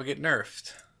 and will probably get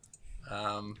nerfed.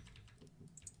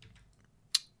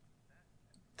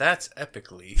 That's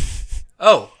Epic League.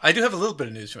 Oh, I do have a little bit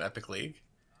of news from Epic League.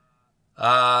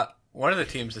 One of the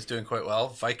teams that's doing quite well,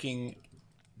 Viking.gg.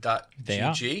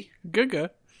 Good.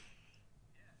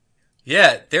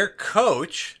 Yeah, their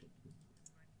coach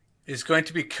is going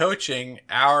to be coaching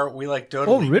our We Like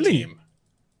Dota League really? team.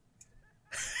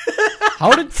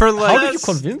 How did you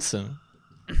convince him?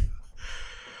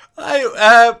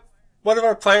 One of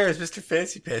our players, Mr.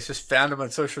 Fancy Pants, just found him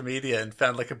on social media and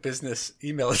found like a business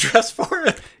email address for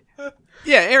it.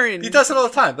 Yeah, Arian. He does it all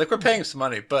the time. Like we're paying him some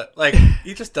money, but like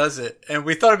he just does it, and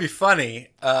we thought it'd be funny.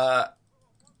 Well,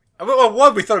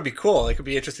 one, we thought it'd be cool. Like it'd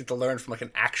be interesting to learn from like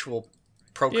an actual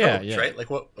pro coach, right? Like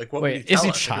what? Wait, would he is he tell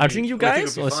us? charging you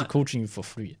guys, or is he coaching you for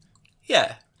free?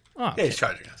 Yeah. Oh, okay. Yeah, he's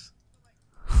charging us.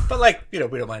 But like, we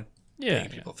don't mind paying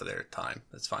people for their time.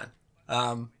 That's fine.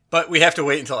 But we have to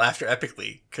wait until after Epic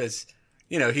League because,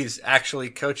 he's actually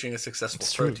coaching a successful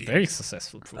pro team. Very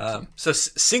successful pro team. So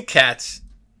Sync Cats,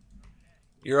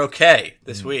 you're okay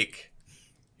this week.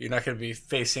 You're not going to be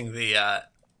facing the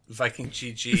Viking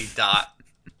GG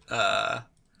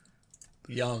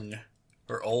young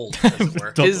or old, as it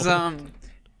were.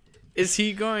 Is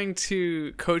he going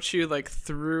to coach you like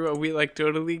through a We Like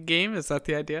Dota League game? Is that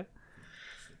the idea?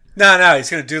 No, he's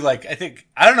going to do like,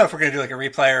 I don't know if we're going to do like a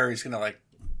replay or he's going to like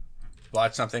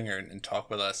watch something and talk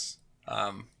with us.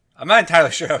 I'm not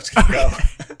entirely sure how it's going to go.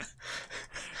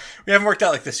 We haven't worked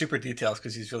out like the super details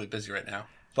because he's really busy right now.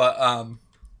 But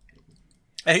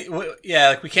like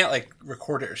we can't like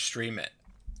record it or stream it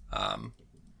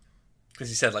because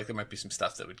he said like there might be some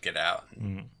stuff that would get out.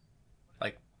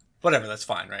 Like whatever, that's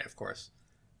fine, right? Of course.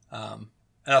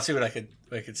 And I'll see what I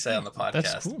could say on the podcast.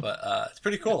 That's cool. But it's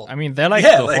pretty cool. I mean, they're like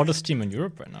the hottest team in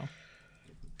Europe right now.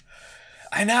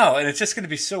 I know, and it's just going to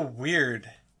be so weird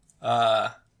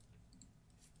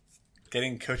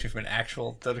getting coaching from an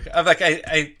actual Dota. I'm like,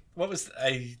 I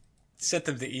sent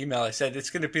them the email. I said it's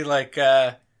going to be like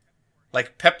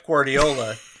Pep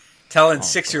Guardiola telling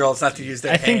 6-year-olds not to use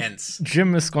their hands. Think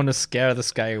Jim is going to scare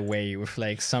this guy away with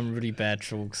like some really bad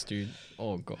jokes, dude.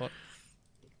 Oh god.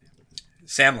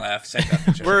 Sam laughs.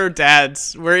 We're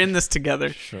dads. We're in this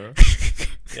together. Sure.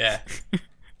 Yeah.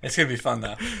 It's going to be fun,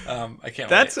 though. I can't wait.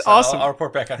 That's So awesome. I'll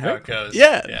report back on how it goes.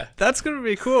 Yeah. That's going to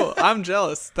be cool. I'm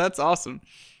jealous. That's awesome.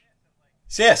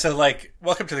 So like,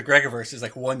 Welcome to the Gregiverse is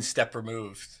like one step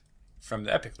removed from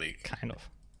the Epic League. Kind of.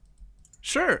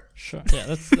 Sure. Yeah,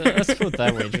 let's put it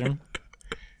that way, Jim.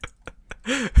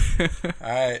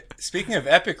 All right. Speaking of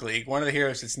Epic League, one of the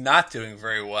heroes that's not doing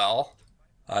very well,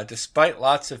 despite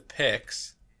lots of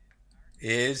picks,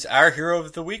 is our hero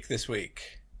of the week this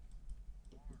week.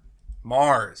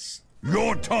 Mars.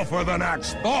 You're tougher than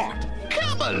Axe thought.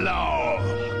 Come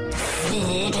along.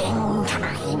 Feeding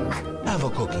time. Have a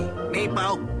cookie.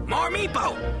 Meepo. More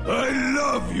Meepo. I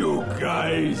love you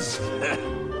guys.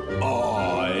 Oh,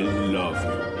 I love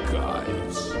you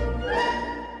guys.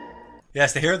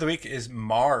 Yes, the hero of the week is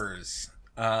Mars,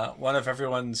 one of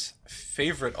everyone's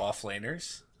favorite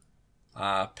offlaners.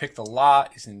 Picked a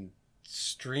lot. He's in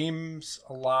streams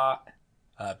a lot.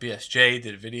 BSJ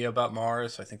did a video about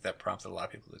Mars, so I think that prompted a lot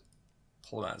of people to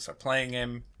pull him out and start playing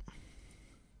him.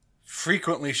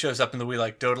 Frequently shows up in the We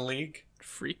Like Dota League.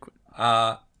 Frequent.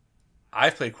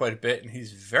 I've played quite a bit, and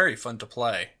he's very fun to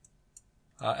play.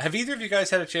 Have either of you guys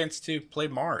had a chance to play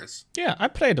Mars? Yeah, I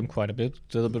played him quite a bit.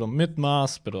 Did a bit of mid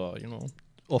Mars, bit of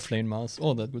offlane Mars,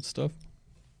 all that good stuff.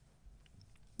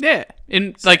 Yeah,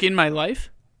 in my life.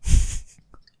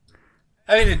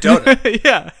 I mean, in Dota.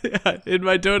 yeah, in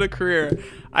my Dota career,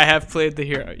 I have played the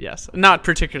hero. Yes, not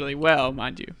particularly well,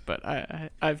 mind you, but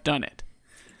I've done it.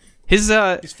 He's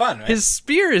fun, right? His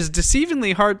spear is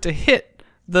deceivingly hard to hit.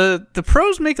 The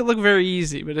pros make it look very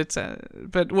easy, but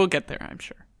but we'll get there, I'm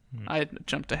sure. I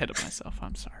jumped ahead of myself.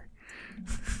 I'm sorry.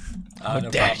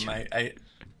 No problem.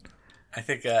 I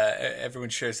think everyone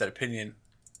shares that opinion.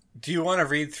 Do you want to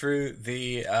read through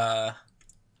the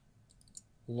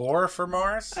lore for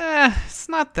Mars? It's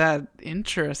not that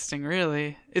interesting,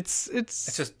 really. It's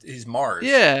just he's Mars.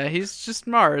 Yeah, he's just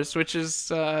Mars, which is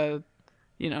for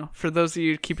those of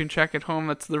you keeping track at home,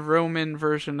 that's the Roman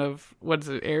version of what is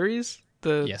it, Ares,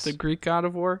 the Greek god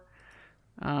of war.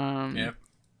 Yep.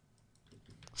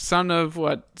 Son of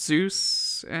what?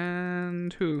 Zeus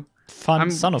and who?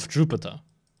 Son of Jupiter.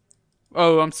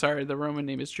 Oh, I'm sorry. The Roman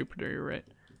name is Jupiter. You're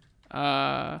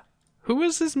right. Who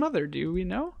was his mother? Do we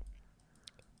know?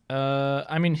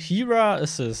 I mean, Hera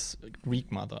is his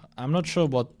Greek mother. I'm not sure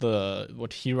what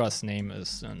Hera's name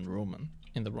is in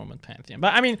the Roman pantheon.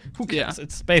 But I mean, who cares? Yeah.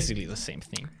 It's basically the same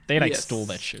thing. They stole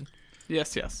that shit.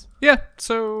 Yes. Yeah.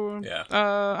 So yeah.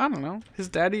 I don't know. His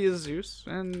daddy is Zeus,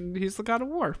 and he's the god of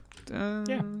war.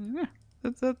 Yeah.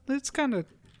 It's kind of.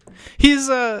 He's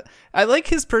I like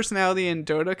his personality in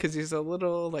Dota because he's a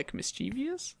little like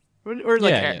mischievous or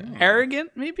like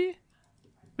arrogant, maybe.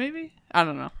 I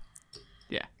don't know.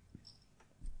 Yeah.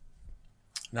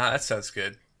 Nah, that sounds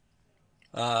good.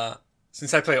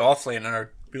 Since I play offlane on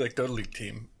our We Like Dota League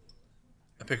team,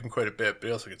 I pick him quite a bit, but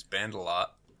he also gets banned a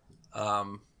lot.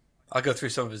 I'll go through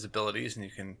some of his abilities, and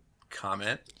you can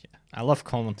comment. Yeah, I love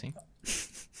commenting.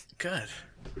 Good.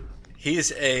 He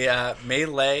is a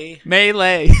melee.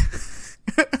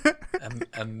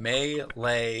 a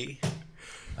melee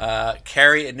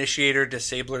carry, initiator,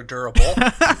 disabler, durable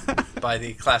by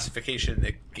the classification in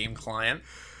the game client.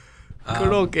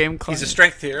 Good old game client. He's a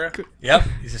strength hero. Yep,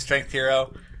 he's a strength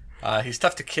hero. He's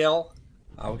tough to kill.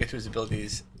 We'll get to his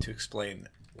abilities to explain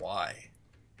why.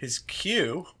 His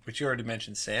Q, which you already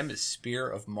mentioned, Sam, is Spear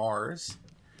of Mars.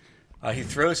 He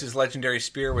throws his legendary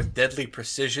spear with deadly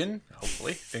precision,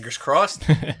 hopefully, fingers crossed,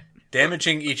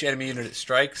 damaging each enemy unit it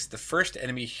strikes. The first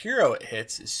enemy hero it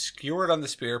hits is skewered on the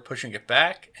spear, pushing it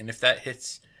back, and if that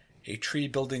hits a tree,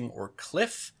 building, or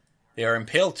cliff, they are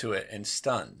impaled to it and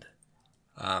stunned.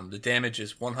 The damage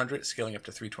is 100, scaling up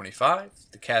to 325.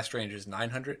 The cast range is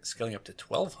 900, scaling up to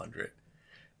 1200.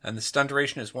 And the stun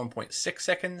duration is 1.6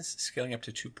 seconds, scaling up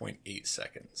to 2.8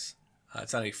 seconds.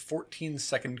 It's on a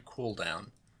 14-second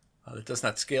cooldown. That does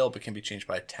not scale, but can be changed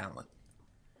by a talent.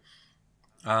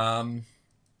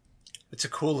 It's a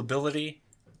cool ability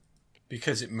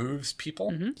because it moves people.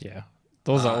 Mm-hmm. Yeah,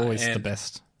 those are always the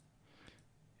best.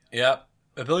 Yeah,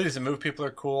 abilities that move people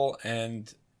are cool,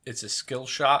 and it's a skill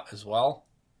shot as well,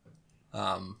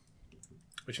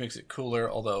 which makes it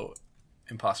cooler, although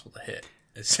impossible to hit.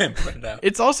 As Sam pointed out.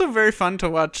 It's also very fun to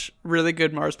watch really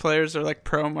good Mars players or like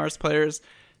pro Mars players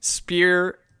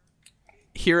spear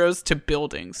heroes to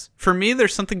buildings. For me,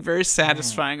 there's something very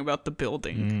satisfying about the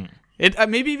building. It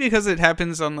maybe because it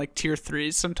happens on like tier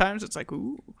 3s sometimes. It's like,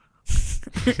 ooh.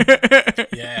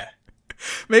 Yeah.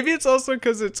 Maybe it's also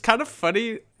because it's kind of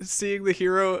funny seeing the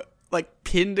hero like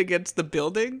pinned against the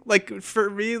building. Like for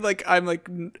me, like I'm like,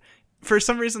 for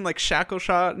some reason, like shackle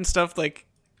shot and stuff like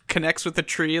connects with the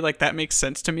tree, like that makes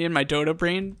sense to me in my Dota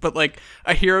brain, but like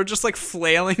a hero just like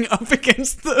flailing up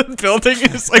against the building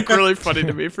is like really funny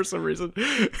to me for some reason.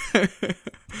 Yeah,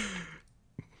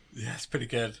 it's pretty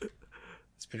good.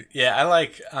 I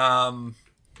like I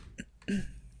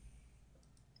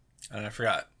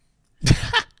forgot.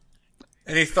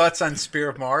 Any thoughts on Spear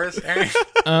of Mars, Aaron?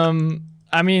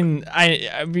 I mean,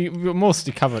 we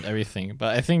mostly covered everything,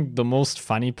 but I think the most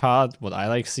funny part, what I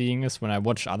like seeing is when I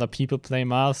watch other people play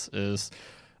Mars, is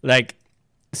like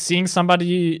seeing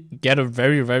somebody get a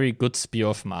very, very good Spear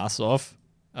of Mars off,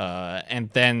 and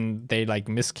then they like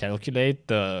miscalculate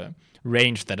the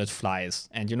range that it flies.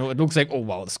 And it looks like, oh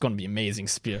wow, it's gonna be amazing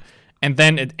spear. And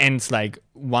then it ends like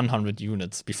 100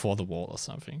 units before the wall or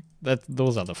something.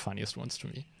 Those are the funniest ones to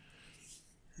me.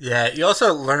 Yeah, you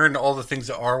also learn all the things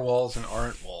that are walls and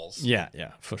aren't walls. Yeah,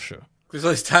 for sure. There's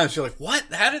all these times you're like, what?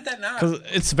 How did that not? Because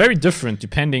it's very different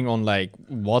depending on like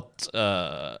what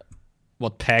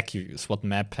pack you use, what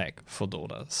map pack for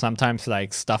Dota. Sometimes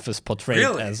like stuff is portrayed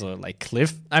Really? as a like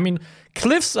cliff. I mean,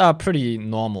 cliffs are pretty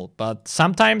normal, but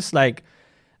sometimes like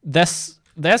there's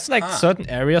like certain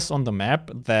areas on the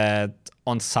map that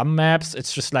on some maps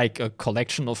it's just like a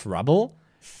collection of rubble,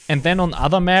 and then on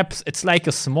other maps it's like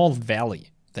a small valley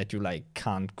that you like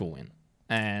can't go in.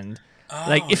 And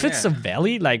like if it's a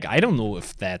valley, like I don't know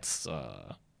if that's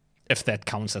if that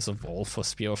counts as a wall for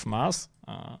Spear of Mars.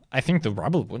 I think the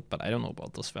rubble would, but I don't know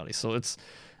about those valleys. So it's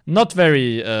not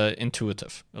very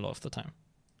intuitive a lot of the time.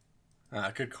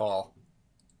 Good call.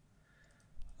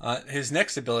 His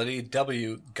next ability,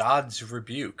 W, God's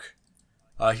Rebuke.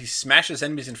 He smashes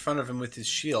enemies in front of him with his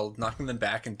shield, knocking them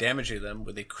back and damaging them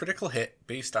with a critical hit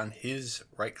based on his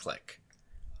right click.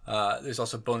 There's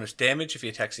also bonus damage if he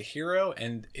attacks a hero,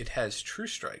 and it has True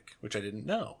Strike, which I didn't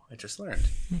know. I just learned.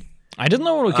 I didn't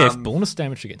know it gave bonus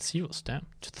damage against heroes. Damn,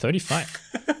 35.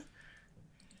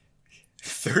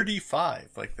 35.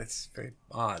 Like, that's very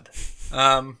odd.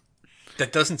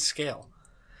 That doesn't scale.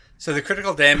 So the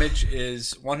critical damage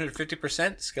is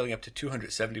 150%, scaling up to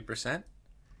 270%.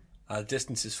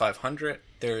 Distance is 500.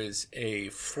 There is a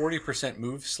 40%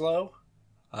 move slow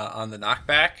on the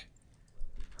knockback,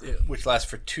 which lasts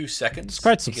for 2 seconds. It's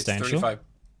quite He gets substantial.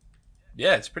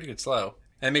 Yeah, it's pretty good slow.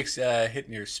 And it makes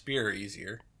hitting your spear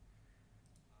easier.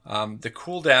 The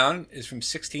cooldown is from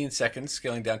 16 seconds,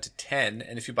 scaling down to 10.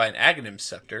 And if you buy an Aghanim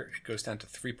Scepter, it goes down to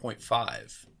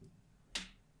 3.5.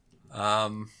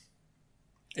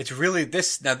 It's really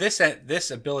this. Now, this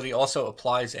ability also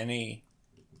applies any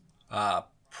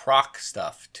proc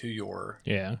stuff to your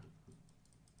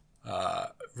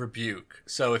rebuke.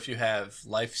 So if you have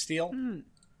lifesteal,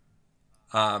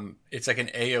 it's like an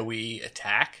AoE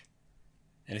attack.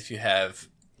 And if you have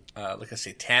like a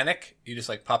satanic, you just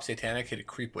like pop satanic, hit a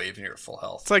creep wave, and you're at full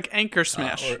health. It's like Anchor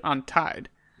Smash on Tide.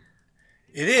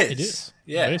 It is. It is.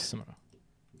 Yeah. Very similar.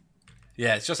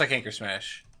 Yeah, it's just like Anchor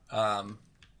Smash.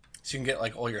 So you can get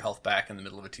like all your health back in the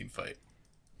middle of a team fight.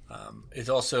 It's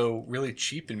also really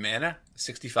cheap in mana,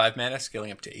 65 mana,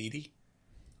 scaling up to 80.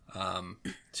 So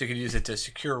you can use it to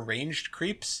secure ranged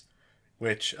creeps,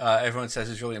 which everyone says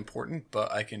is really important,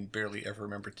 but I can barely ever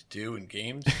remember to do in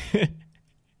games.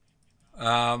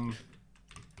 And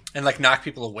like knock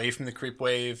people away from the creep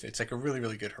wave. It's like a really,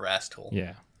 really good harass tool.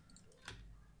 Yeah.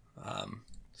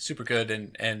 Super good.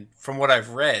 And from what I've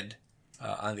read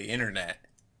on the internet,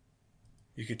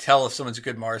 you could tell if someone's a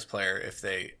good Mars player if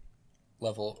they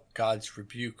level God's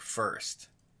Rebuke first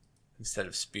instead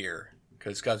of Spear,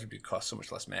 because God's Rebuke costs so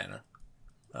much less mana.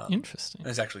 Interesting. And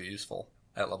it's actually useful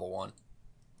at level 1.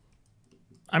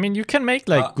 I mean, you can make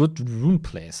like good rune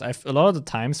plays. A lot of the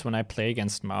times when I play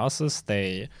against Marses,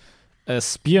 they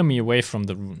spear me away from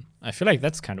the rune. I feel like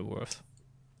that's kind of worth.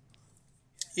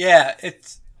 Yeah,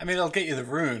 it'll get you the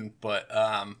rune, but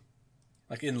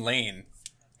like in lane,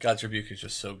 God's Rebuke is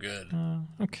just so good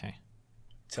Okay.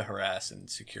 to harass and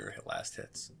secure last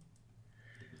hits.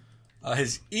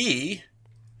 His E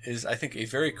is, I think, a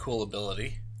very cool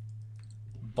ability.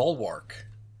 Bulwark.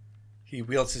 He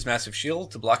wields his massive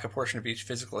shield to block a portion of each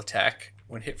physical attack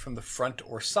when hit from the front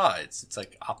or sides. It's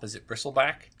like opposite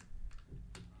Bristleback.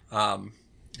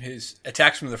 His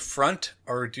attacks from the front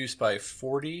are reduced by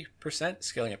 40%,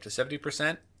 scaling up to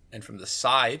 70%. And from the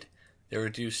side, they're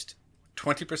reduced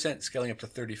 20%, scaling up to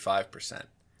 35%.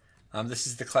 This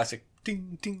is the classic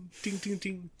ding, ding, ding, ding,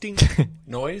 ding, ding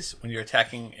noise when you're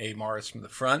attacking a Mars from the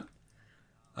front.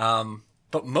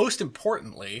 But most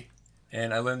importantly,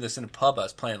 and I learned this in a pub I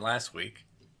was playing last week,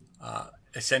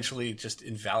 essentially just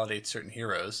invalidates certain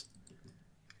heroes.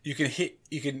 You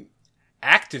can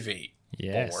activate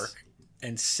Bulwark,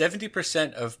 and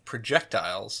 70% of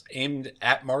projectiles aimed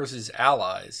at Mars's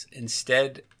allies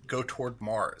instead go toward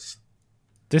Mars.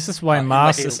 This is why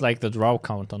Mars is like the draw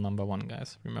counter #1,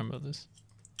 guys. Remember this.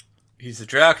 He's the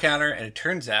Drow counter, and it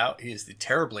turns out he is the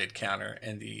Terrorblade counter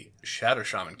and the Shadow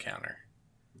Shaman counter.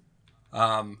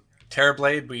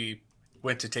 Terrorblade, we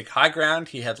went to take high ground.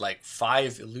 He had like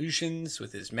 5 illusions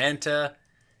with his Manta,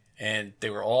 and they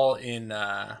were all in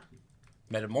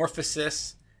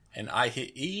Metamorphosis, and I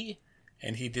hit E,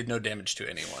 and he did no damage to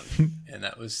anyone. And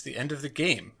that was the end of the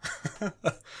game.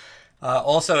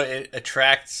 Also, it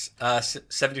attracts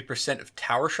 70% of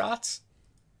tower shots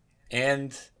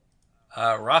and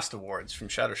Rost awards from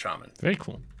Shadow Shaman. Very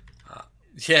cool.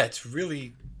 Yeah, it's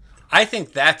really... I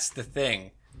think that's the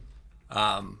thing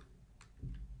that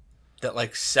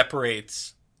like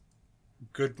separates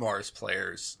good Mars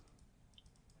players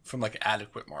from like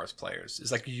adequate Mars players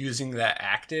is like using that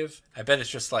active. I bet it's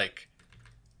just like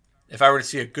if I were to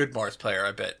see a good Mars player,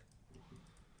 I bet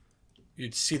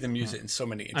you'd see them use it in so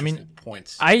many interesting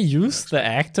points. I use the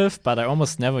active, but I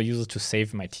almost never use it to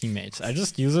save my teammates. I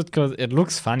just use it because it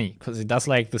looks funny, because he does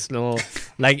like this little,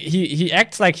 like he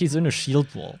acts like he's in a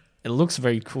shield wall. It looks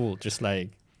very cool, just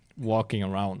like walking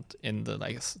around in the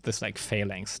like this like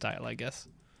phalanx style, I guess.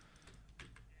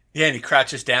 Yeah, and he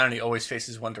crouches down and he always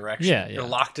faces one direction. Yeah. You're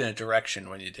locked in a direction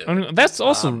when you do. I mean, that's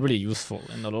also really useful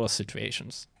in a lot of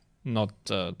situations, not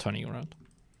turning around.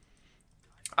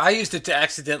 I used it to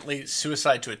accidentally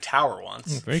suicide to a tower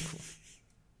once. Very cool.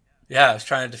 Yeah, I was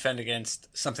trying to defend against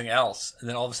something else, and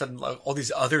then all of a sudden, like, all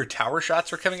these other tower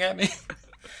shots were coming at me.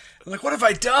 I'm like, what have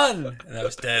I done? And I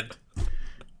was dead.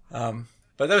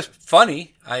 But that was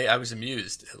funny. I was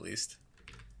amused, at least.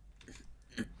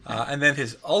 And then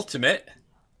his ultimate,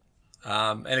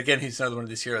 and again, he's another one of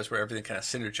these heroes where everything kind of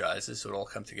synergizes, so it all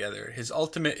come together. His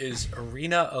ultimate is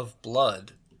Arena of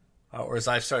Blood, or as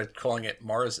I've started calling it,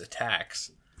 Mars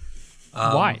Attacks.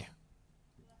 Why?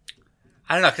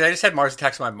 I don't know, because I just had Mars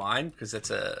Attacks in my mind, because it's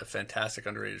a fantastic,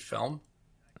 underrated film.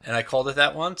 And I called it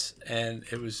that once, and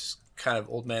it was kind of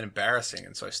old man embarrassing,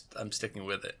 and so I'm sticking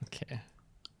with it. Okay.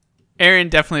 Arian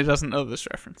definitely doesn't know this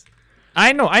reference.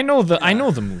 I know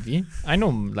the movie. I know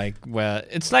like where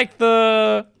it's like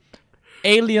the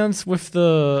aliens with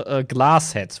the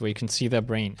glass heads where you can see their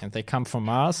brain, and they come from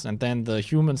Mars, and then the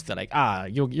humans, they're like,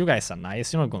 you guys are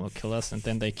nice, you're not gonna kill us, and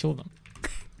then they kill them.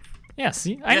 Yeah,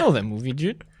 see, I know that movie,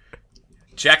 dude.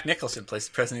 Jack Nicholson plays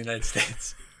the President of the United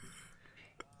States.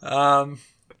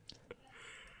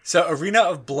 So, Arena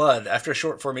of Blood. After a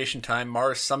short formation time,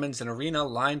 Mars summons an arena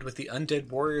lined with the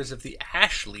undead warriors of the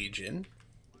Ash Legion,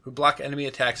 who block enemy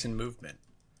attacks and movement.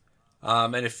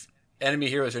 And if enemy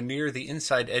heroes are near the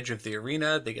inside edge of the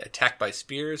arena, they get attacked by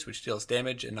spears, which deals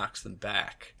damage and knocks them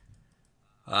back.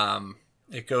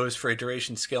 It goes for a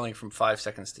duration scaling from 5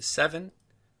 seconds to 7.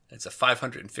 It's a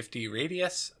 550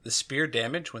 radius. The spear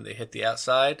damage when they hit the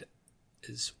outside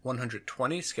is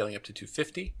 120, scaling up to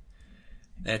 250.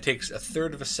 And it takes a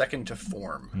third of a second to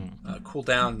form.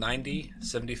 Cooldown 90,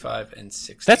 75, and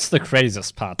 60. That's the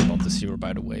craziest part about this hero,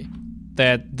 by the way.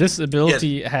 That this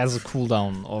ability has a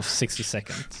cooldown of 60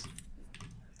 seconds.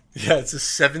 Yeah, it's a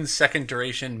 7-second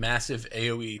duration, massive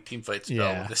AoE teamfight spell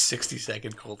Yeah. with a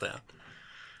 60-second cooldown.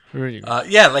 Really,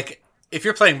 Yeah, like, if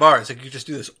you're playing Mars, like, you just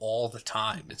do this all the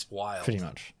time. It's wild. pretty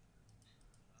much.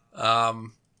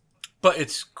 But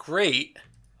it's great.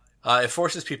 It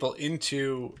forces people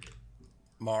into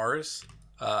Mars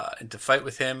and to fight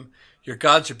with him. Your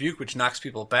God's Rebuke, which knocks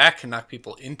people back, can knock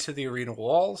people into the arena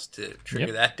walls to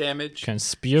trigger that damage. Can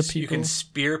spear So you people. can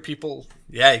spear people.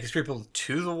 Yeah, you can spear people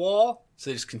to the wall, so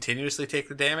they just continuously take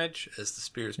the damage as the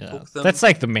spears poke them. That's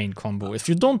like the main combo. If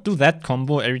you don't do that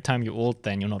combo every time you ult,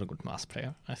 then you're not a good Mars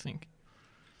player, I think.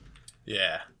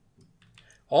 Yeah.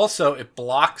 Also, it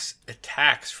blocks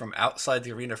attacks from outside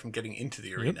the arena from getting into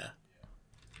the arena.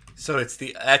 So that's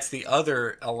the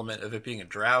other element of it being a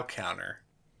drow counter.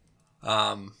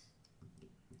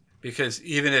 Because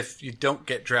even if you don't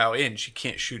get drow in, she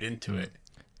can't shoot into it.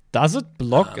 Does it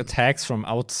block attacks from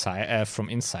outside, from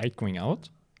inside going out?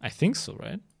 I think so,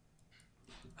 right?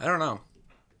 I don't know.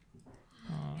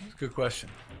 That's a good question.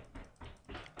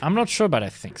 I'm not sure, but I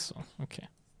think so. Okay.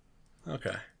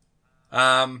 Okay.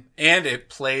 And it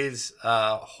plays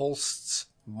Holst's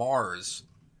Mars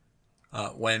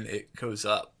when it goes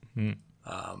up,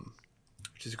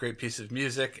 which is a great piece of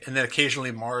music. And then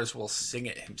occasionally Mars will sing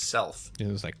it himself. It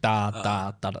was like da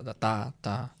da da da da da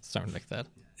da, something like that.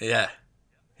 Yeah.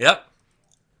 Yep.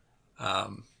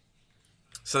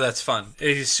 So that's fun.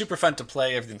 It's super fun to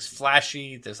play. Everything's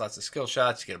flashy. There's lots of skill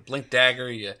shots. You get a blink dagger.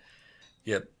 You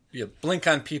blink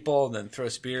on people and then throw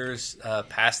spears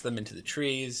past them into the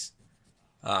trees.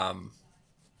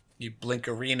 You blink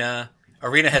Arena.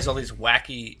 Arena has all these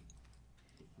wacky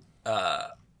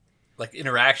like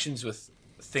interactions with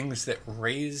things that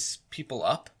raise people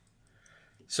up.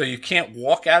 So you can't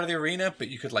walk out of the arena, but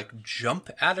you could like jump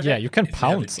out of it. Yeah, you can if you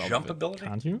have a pounce out jump of it, ability.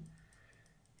 can't you?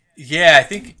 Yeah, I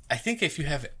think if you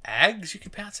have Ags, you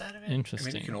can pounce out of it.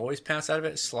 Interesting. I mean, you can always pounce out of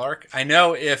it. Slark. I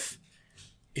know if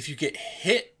you get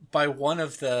hit by one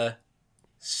of the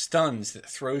stuns that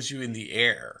throws you in the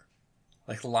air,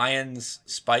 like Lion's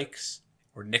Spikes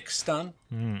or Nick's stun,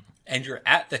 and you're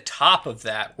at the top of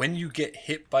that, when you get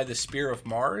hit by the Spear of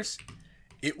Mars,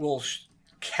 it will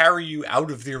carry you out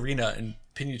of the arena and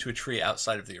pin you to a tree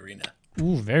outside of the arena.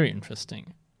 Ooh, very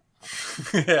interesting.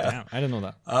 Yeah. Damn, I didn't know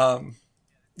that.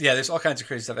 Yeah, there's all kinds of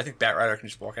crazy stuff. I think Batrider can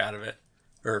just walk out of it.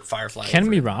 Or Firefly. Can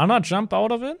over it. Mirana jump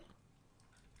out of it?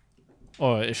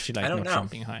 Or is she like I don't not know.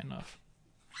 jumping high enough?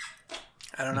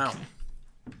 I don't know.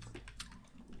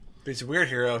 But he's a weird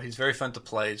hero. He's very fun to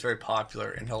play. He's very popular,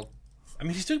 and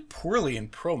he's doing poorly in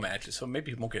pro matches, so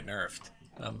maybe he won't get nerfed.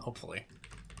 Hopefully.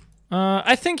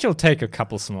 I think he'll take a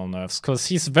couple small nerfs because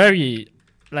he's very,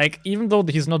 like, even though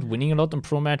he's not winning a lot in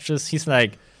pro matches, he's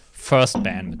like first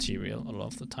ban material a lot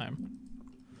of the time.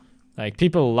 Like,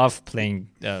 people love playing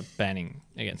banning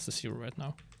against the Zero right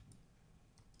now.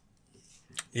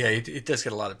 Yeah, it does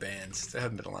get a lot of bans. There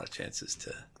haven't been a lot of chances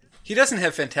to. He doesn't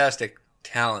have fantastic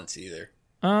talents either.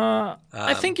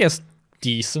 I think he has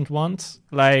decent ones.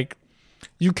 Like,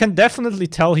 you can definitely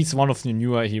tell he's one of the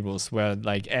newer heroes where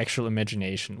like actual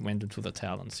imagination went into the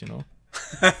talents, you know?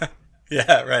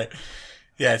 Yeah, right.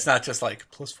 Yeah, it's not just like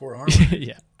 +4 armor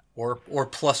Yeah. or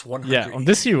 +100. Yeah, on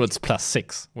this hero it's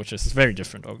 +6, which is very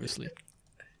different, obviously.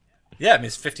 Yeah, I mean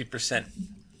it's 50%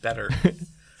 better.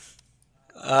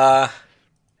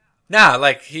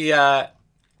 Like he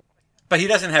but he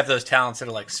doesn't have those talents that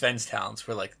are like Sven's talents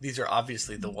where like these are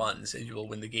obviously the ones and you will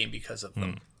win the game because of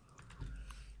them.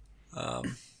 But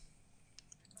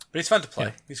he's fun to play.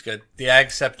 Yeah. He's good. The Ag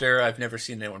Scepter, I've never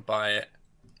seen anyone buy it.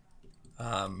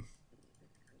 I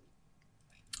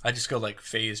just go like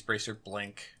Phase, Bracer,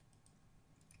 Blink.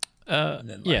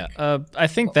 I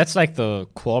think that's like the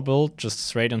core build, just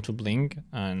straight into Blink.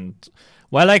 And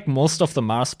while like most of the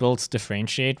Mars builds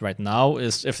differentiate right now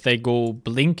is if they go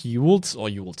Blink Yules or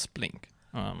Yules Blink.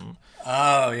 Why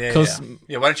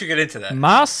don't you get into that?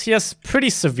 Mars, he has pretty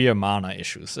severe mana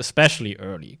issues, especially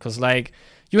early. Because like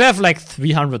you have like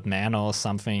 300 mana or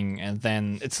something, and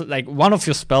then it's like one of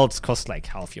your spells costs like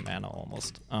half your mana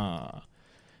almost.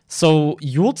 So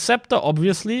Yule Scepter,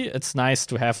 obviously, it's nice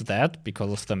to have that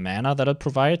because of the mana that it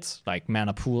provides, like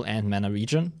mana pool and mana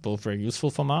regen, both very useful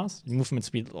for Mars. Movement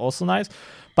speed also nice,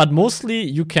 but mostly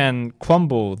you can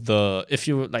combo if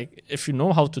you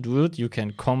know how to do it, you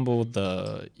can combo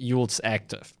the Yule's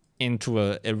active into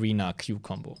a arena Q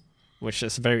combo, which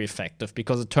is very effective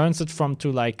because it turns it from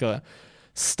to like a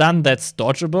stun that's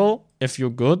dodgeable if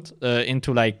you're good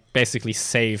into like basically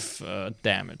safe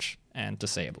damage and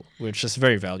disable, which is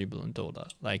very valuable in Dota,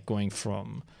 like going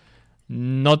from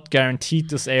not guaranteed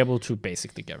disable to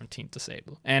basically guaranteed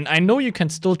disable. And I know you can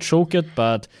still choke it,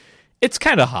 but it's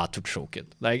kind of hard to choke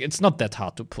it. Like, it's not that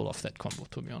hard to pull off that combo,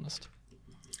 to be honest.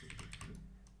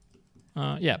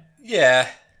 Yeah,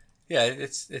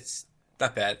 it's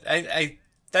not bad. I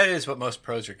that is what most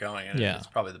pros are going, and it's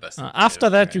probably the best thing after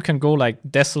that, you can go like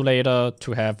Desolator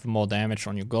to have more damage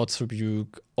on your God's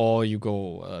Rebuke, or you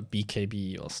go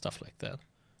BKB or stuff like that.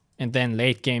 And then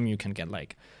late game, you can get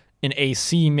like an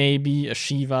AC maybe, a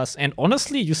Shivas. And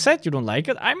honestly, you said you don't like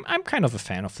it. I'm kind of a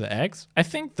fan of the eggs. I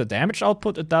think the damage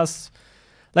output it does,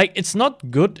 like, it's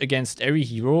not good against every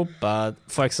hero, but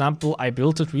for example, I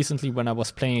built it recently when I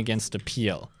was playing against the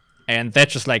PL, and that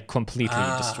just like completely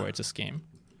destroyed this game.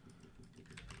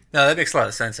 No, that makes a lot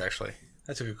of sense, actually.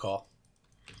 That's a good call.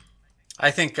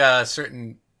 I think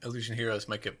certain Illusion heroes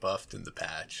might get buffed in the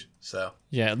patch. So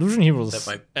yeah, Illusion heroes,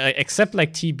 except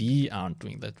like TB, aren't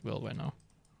doing that well right now.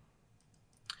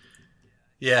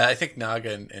 Yeah, I think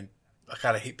Naga and I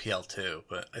kind of hate PL too,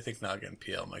 but I think Naga and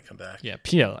PL might come back. Yeah,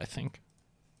 PL, I think.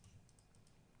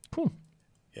 Cool.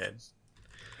 Yeah.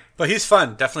 But he's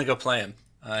fun. Definitely go play him.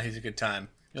 He's a good time.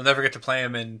 You'll never get to play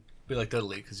him in Be Like Dota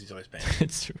League because he's always banned.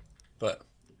 It's true. But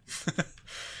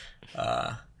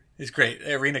he's great.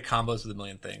 Arena combos with a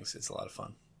million things. It's a lot of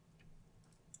fun.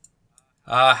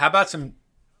 How about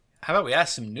we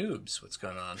ask some noobs what's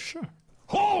going on? Sure.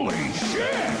 Holy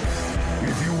shit!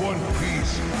 If you want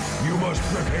peace, you must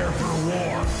prepare for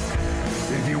war.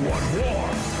 If you want war,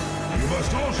 you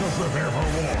must also prepare for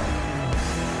war.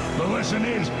 The lesson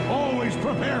is always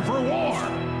prepare for war.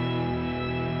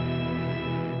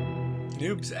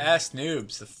 Noobs ask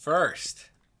noobs. The first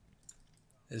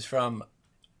is from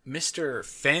Mr.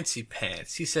 Fancy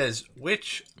Pants. He says,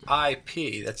 which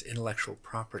IP, that's intellectual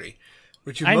property,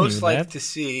 would you most like to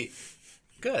see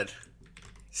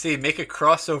make a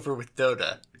crossover with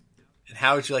Dota? And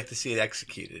how would you like to see it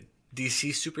executed?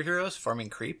 DC superheroes farming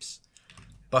creeps?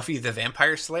 Buffy the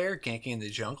Vampire Slayer ganking in the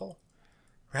jungle?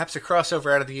 Perhaps a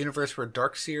crossover out of the universe where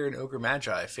Darkseer and Ogre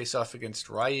Magi face off against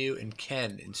Ryu and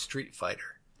Ken in Street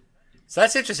Fighter. So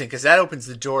that's interesting because that opens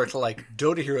the door to like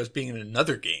Dota heroes being in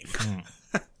another game.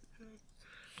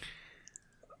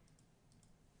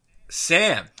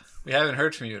 Sam, we haven't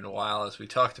heard from you in a while as we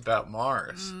talked about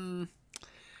Mars.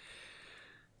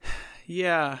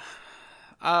 Yeah.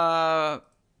 I'm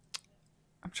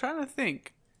trying to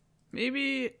think.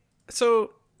 Maybe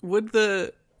so would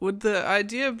the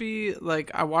idea be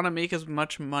like I want to make as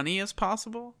much money as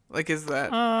possible? Like is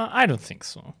that I don't think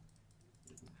so.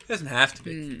 Doesn't have to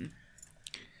be.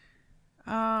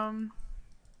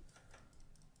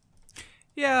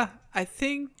 Yeah, I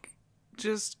think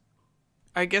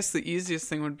I guess the easiest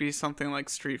thing would be something like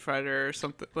Street Fighter or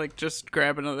something, like just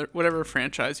grab another, whatever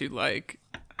franchise you like,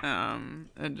 and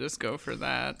just go for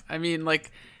that. I mean,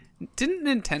 like, didn't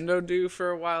Nintendo do for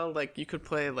a while, like, you could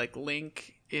play, like,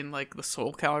 Link in, like, the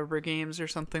Soul Calibur games or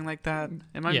something like that?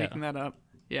 Am I making that up?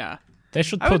 Yeah. They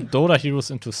should put Dota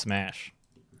Heroes into Smash.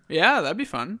 Yeah, that'd be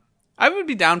fun. I would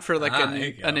be down for, like, there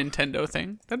you a go. Nintendo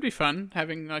thing. That'd be fun,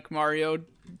 having, like, Mario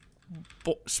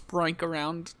sprink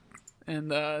around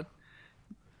and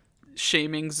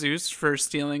shaming Zeus for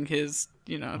stealing his,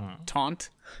 taunt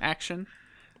action.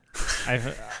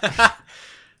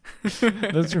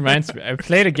 This reminds me, I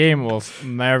played a game of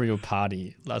Mario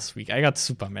Party last week. I got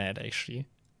super mad, actually.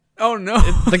 Oh, no.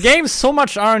 The game's so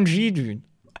much RNG, dude.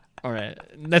 All right,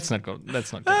 let's not go into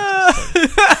this.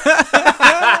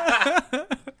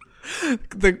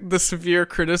 the severe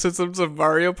criticisms of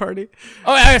Mario Party.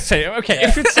 Oh, I say, okay,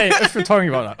 if you're talking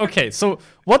about that. Okay, so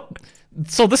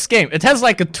this game, it has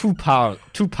like two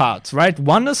parts, right?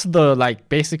 One is the, like,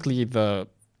 basically the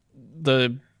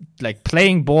like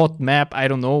playing board map, I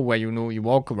don't know, where you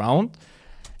walk around.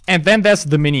 And then there's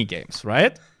the mini games,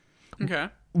 right? Okay.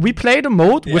 We played a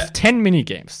mode with 10 mini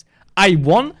games. I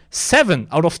won 7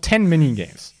 out of 10 mini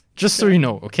games. Just so you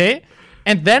know, okay?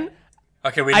 And then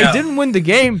Okay, we know. I didn't win the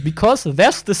game because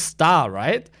there's the star,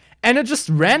 right? And it just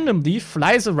randomly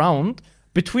flies around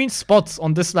between spots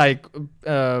on this, like,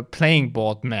 playing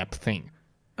board map thing.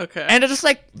 Okay. And it just,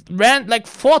 like, ran, like,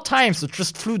 4 times. It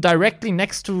just flew directly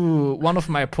next to one of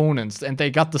my opponents, and they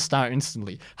got the star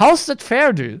instantly. How's that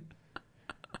fair, dude?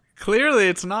 Clearly,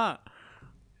 it's not.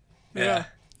 Yeah.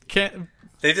 Can't.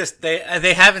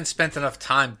 They haven't spent enough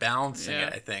time balancing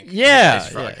it, I think. Yeah, This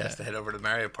frog has to head over to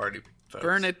Mario Party, folks.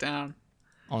 Burn it down.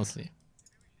 Honestly.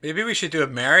 Maybe we should do a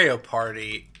Mario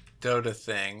Party Dota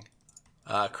thing,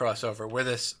 crossover,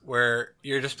 where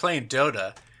you're just playing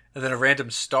Dota, and then a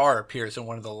random star appears in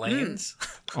one of the lanes.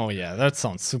 Oh, yeah, that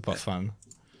sounds super fun.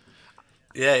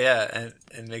 Yeah,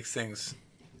 and makes things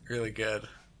really good.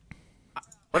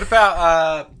 What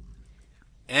about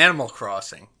Animal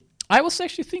Crossing? I was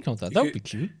actually thinking of that. That would be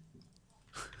cute.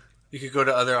 You could go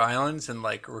to other islands and,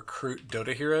 like, recruit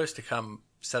Dota heroes to come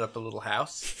set up a little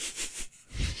house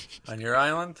on your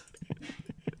island.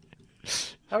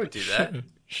 I would do that.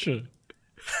 Sure.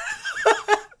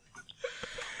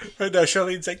 Right now,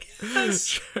 Charlene's like,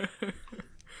 yes.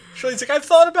 Charlene's like, I've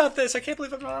thought about this. I can't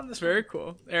believe I'm not on this. Very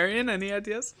cool. Arian, any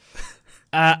ideas?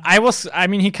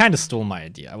 He kind of stole my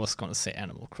idea. I was going to say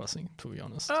Animal Crossing, to be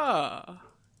honest. Ah.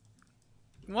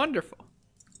 Wonderful.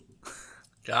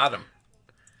 Got him.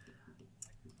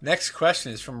 Next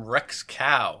question is from Rex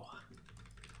Cow.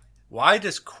 Why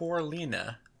does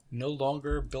Corlina no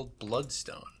longer build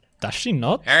Bloodstone? Does she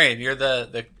not? Arian, you're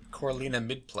the Corlina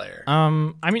mid player.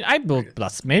 I built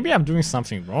Bloodstone. Maybe I'm doing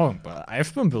something wrong, but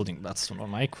I've been building Bloodstone on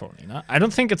my Corlina. I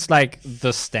don't think it's like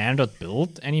the standard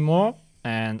build anymore,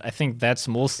 and I think that's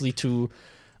mostly to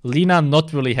Lina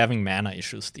not really having mana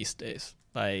issues these days.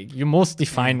 Like, you're mostly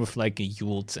fine with, like, a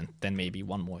Yules and then maybe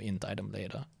one more int item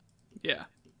later. Yeah.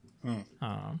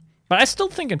 But I still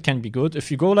think it can be good.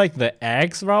 If you go, like, the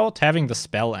Ags route, having the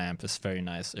spell amp is very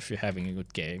nice if you're having a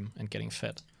good game and getting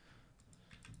fed.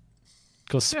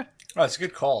 Because Yeah. Oh, it's a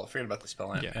good call. I forget about the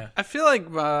spell amp. Yeah. Yeah. I feel like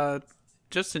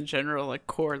just in general, like,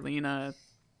 Corlina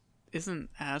isn't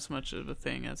as much of a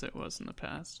thing as it was in the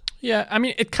past. yeah, I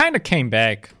mean, it kind of came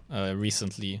back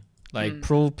recently. Like,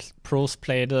 pros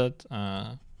played it.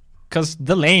 Because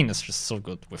the lane is just so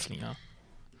good with Lina.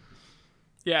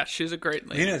 Yeah, she's a great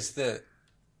lane. Lina's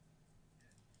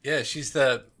she's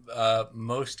the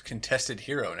most contested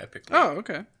hero in Epic League. Oh,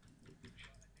 okay.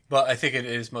 But I think it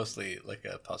is mostly like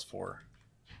a +4.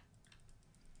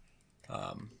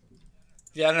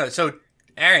 Yeah, I don't know. So,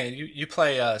 Arian, you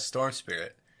play Storm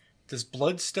Spirit. Does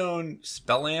Bloodstone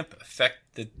spell amp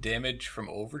affect the damage from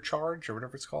overcharge or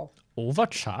whatever it's called?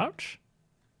 Overcharge?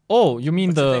 Oh, you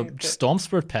mean What's the the thing that- Storm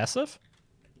Spirit passive?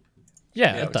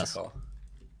 Yeah, it what's does. called?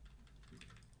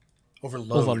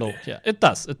 Overload. Yeah, it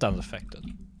does. It does affect it.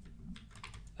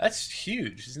 That's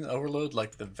huge. Isn't Overload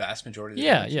like the vast majority of the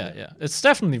Yeah, damage? yeah. It's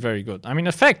definitely very good. I mean,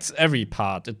 it affects every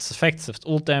part. It affects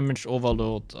ult damage,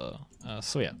 overload.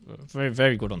 So yeah, very,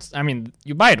 very good on. I mean,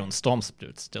 you buy it on Storm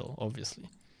Spirit still, obviously.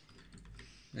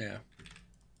 Yeah.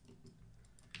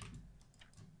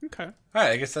 Okay. All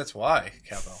right, I guess that's why,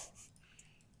 Cowbell.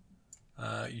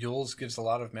 Yules gives a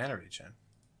lot of mana regen.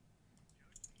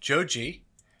 Joji,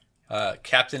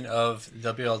 captain of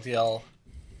WLDL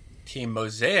Team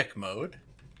Mosaic Mode,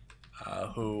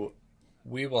 who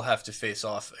we will have to face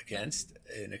off against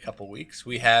in a couple weeks.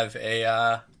 We have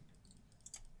a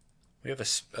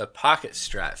pocket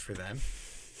strat for them.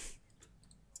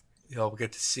 You'll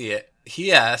get to see it.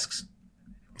 He asks,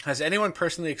 has anyone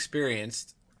personally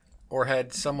experienced or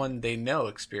had someone they know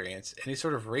experience any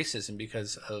sort of racism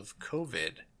because of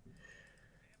COVID?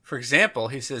 For example,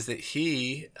 he says that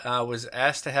he was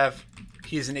asked to have,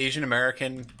 he's an Asian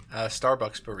American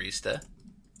Starbucks barista.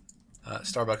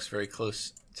 Starbucks very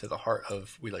close to the heart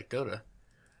of We Like Dota.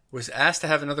 Was asked to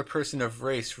have another person of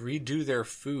race redo their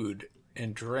food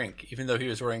and drink, even though he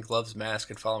was wearing gloves, mask,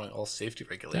 and following all safety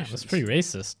regulations. Yeah, that's pretty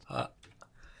racist.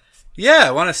 Yeah,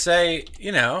 I want to say,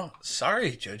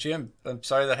 sorry, Joji. I'm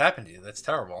sorry that happened to you. That's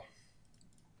terrible.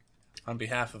 On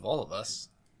behalf of all of us.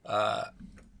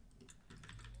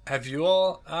 Have you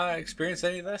all experienced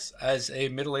any of this? As a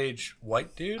middle-aged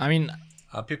white dude, I mean,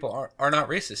 people are not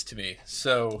racist to me.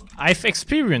 So I've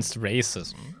experienced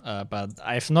racism, but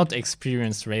I've not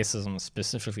experienced racism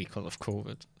specifically because of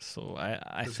COVID. So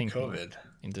I think COVID,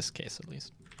 in this case at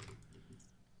least.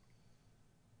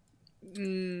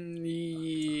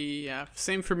 Yeah,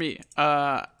 same for me.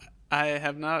 I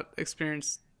have not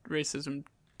experienced racism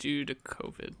due to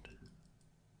COVID.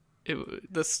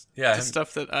 The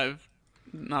stuff that I've,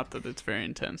 not that it's very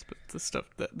intense, but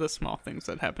the small things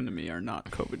that happen to me are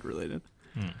not COVID related.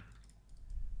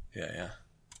 Yeah.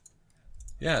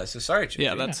 So sorry, Jimmy.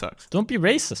 Yeah, that sucks. Don't be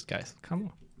racist, guys. Come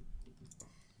on.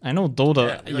 I know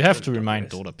Dota. Yeah, you have to remind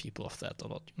Dota people of that a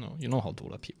lot. You know how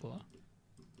Dota people are.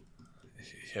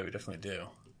 Yeah, we definitely do.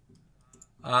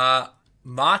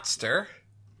 Monster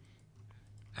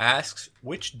asks,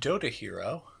 which Dota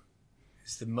hero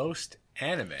is the most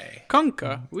anime?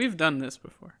 Konka, we've done this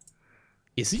before.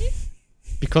 Is he?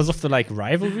 Because of the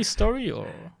rivalry story,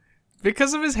 or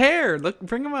Because of his hair. Look,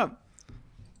 bring him up.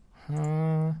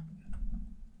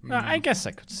 I guess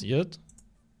I could see it.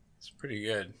 It's pretty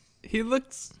good. He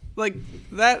looks like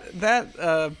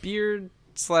that beard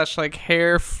 /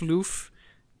 hair floof.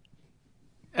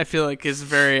 I feel like is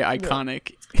very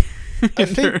iconic. I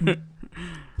think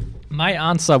my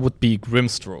answer would be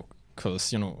Grimstroke,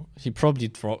 because he probably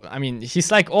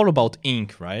he's all about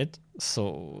ink, right?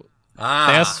 So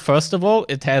there's, first of all,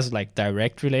 it has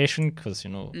direct relation, because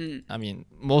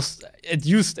it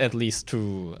used at least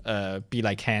to be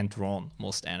hand drawn,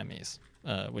 most animes,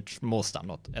 which most are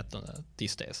not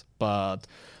these days. But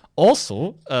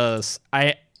also,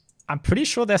 I'm pretty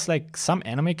sure there's some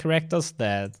anime characters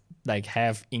that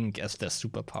have ink as their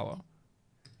superpower.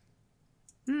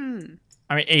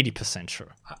 80%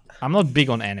 sure. I'm not big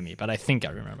on anime, but I think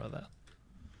I remember that.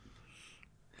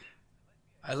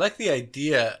 I like the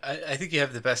idea. I think you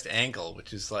have the best angle,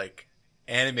 which is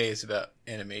anime is about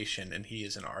animation and he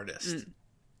is an artist.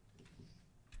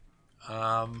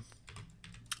 I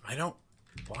don't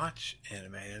watch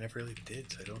anime. I never really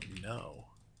did, so I don't know.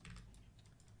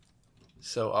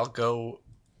 So I'll go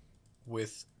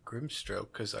with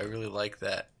Grimstroke because I really like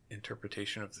that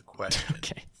interpretation of the question.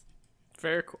 Okay.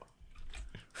 Very cool.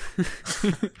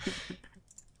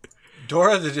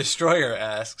 Dora the Destroyer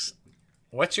asks,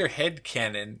 what's your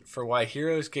headcanon for why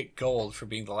heroes get gold for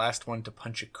being the last one to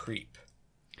punch a creep?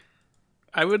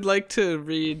 I would like to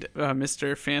read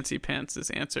Mr. Fancy Pants'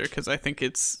 answer because I think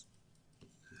it's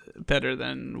better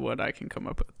than what I can come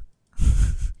up with.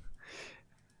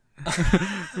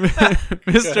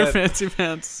 Mr. Fancy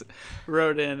Pants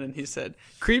wrote in and he said,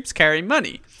 creeps carry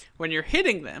money. When you're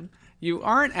hitting them, you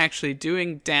aren't actually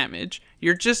doing damage,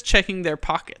 you're just checking their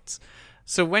pockets.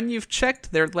 So when you've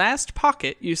checked their last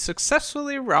pocket, you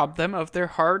successfully rob them of their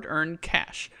hard-earned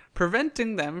cash,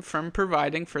 preventing them from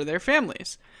providing for their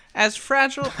families. As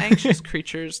fragile, anxious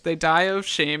creatures, they die of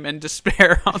shame and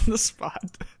despair on the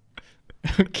spot.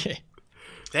 Okay.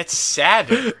 That's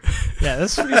sad. Yeah,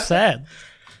 that's pretty sad.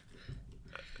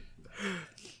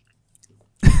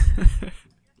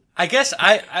 I guess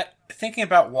I thinking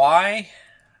about why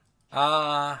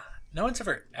no one's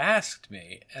ever asked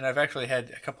me, and I've actually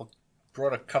had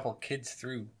brought a couple kids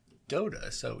through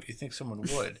Dota, so you think someone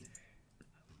would.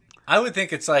 I would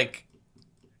think it's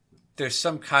there's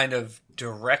some kind of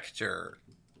director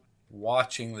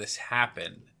watching this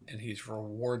happen and he's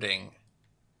rewarding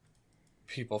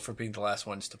people for being the last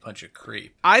ones to punch a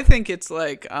creep. I think it's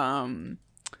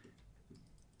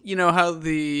you know how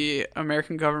the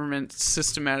American government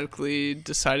systematically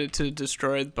decided to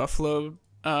destroy buffalo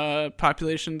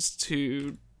populations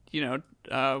to,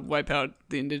 wipe out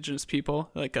the indigenous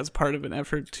people, as part of an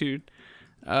effort to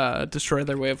destroy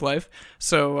their way of life.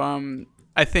 So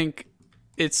I think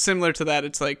it's similar to that.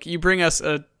 It's you bring us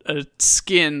a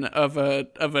skin of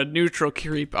a neutral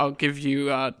creep, I'll give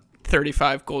you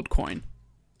 35 gold coin.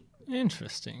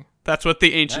 Interesting. That's what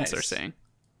the ancients Nice. are saying.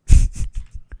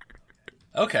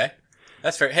 Okay,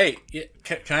 that's fair. Hey,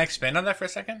 can I expand on that for a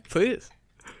second? Please.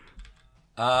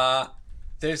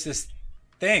 There's this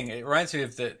thing. It reminds me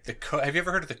of have you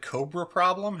ever heard of the Cobra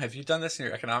problem? Have you done this in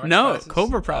your economics No, classes?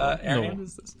 Cobra problem. Arian? What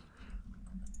is this?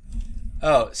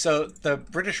 Oh, so the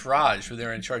British Raj, when they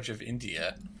were in charge of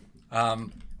India,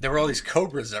 there were all these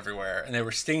cobras everywhere, and they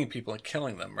were stinging people and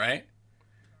killing them, right?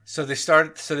 So they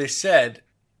said,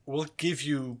 we'll give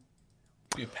you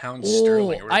pounds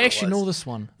sterling. Or whatever I it actually was, know this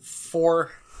one.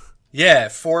 for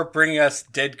bringing us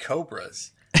dead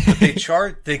cobras.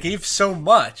 But they gave so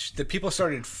much that people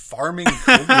started farming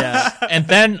cobras. Yeah, and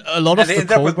then a lot of And they the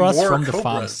ended up with cobras more from the cobras.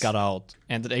 farms got out,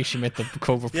 and it actually made the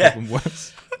cobra Yeah. problem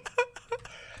worse.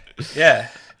 Yeah,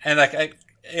 and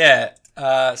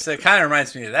so it kind of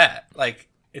reminds me of that. Like,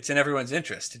 it's in everyone's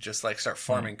interest to just like start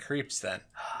farming creeps then.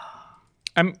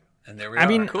 I'm And there we I are.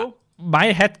 mean,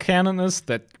 my headcanon is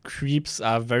that creeps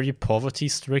are very poverty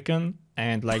stricken,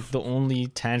 and like the only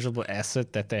tangible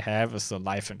asset that they have is a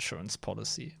life insurance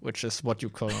policy, which is what you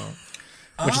collect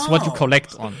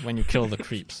on when you kill the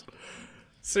creeps.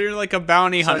 So you're like a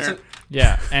bounty So it's hunter.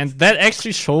 Yeah, and that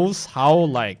actually shows how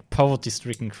like poverty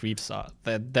stricken creeps are.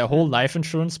 That their whole life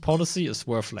insurance policy is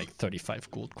worth like 35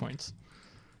 gold coins.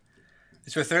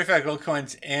 it's for 35 gold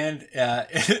coins, and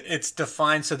it's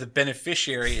defined so the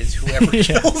beneficiary is whoever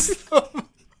kills them.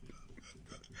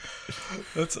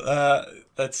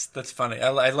 That's funny.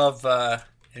 I love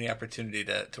any opportunity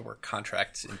to work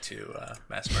contracts into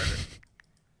mass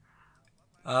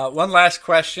murder. One last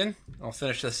question. I'll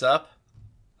finish this up.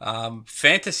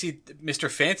 Mr.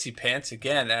 Fancy Pants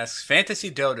again asks,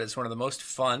 Fantasy Dota is one of the most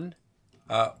fun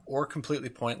or completely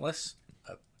pointless,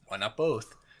 why not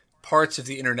both, parts of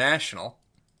the International,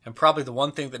 and probably the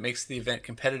one thing that makes the event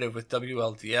competitive with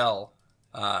WLDL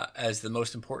as the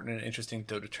most important and interesting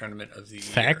Dota tournament of the year.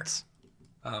 Facts.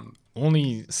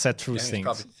 Only said true it's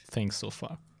probably- things so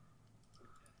far.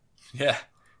 Yeah,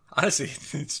 honestly,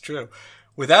 it's true.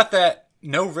 Without that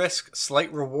no risk,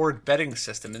 slight reward betting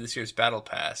system in this year's Battle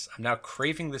Pass, I'm now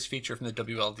craving this feature from the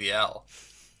WLDL.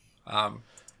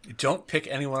 Don't pick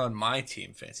anyone on my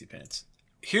team, Fancy Pants.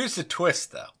 Here's the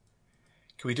twist, though.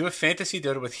 Can we do a Fantasy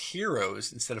Dota with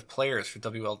heroes instead of players for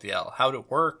WLDL? How would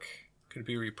it work? Could it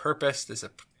be repurposed as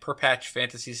a per-patch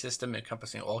fantasy system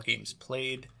encompassing all games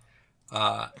played?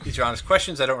 These are honest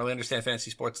questions. I don't really understand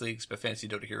fantasy sports leagues, but Fantasy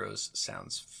Dota Heroes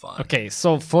sounds fun. Okay,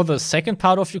 so for the second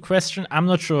part of your question, I'm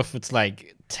not sure if it's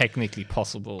like technically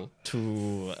possible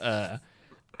to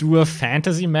do a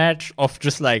fantasy match of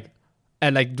just like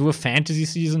do a fantasy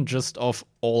season just of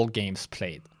all games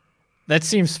played. That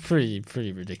seems pretty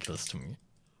ridiculous to me.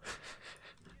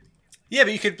 Yeah,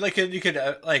 but you could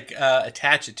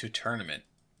attach it to a tournament.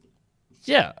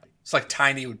 Yeah, It's like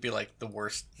Tiny would be like the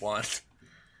worst one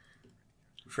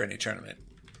for any tournament.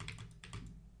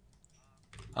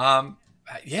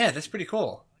 Yeah, that's pretty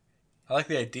cool. I like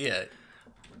the idea.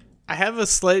 I have a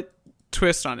slight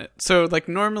twist on it. So like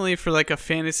normally for like a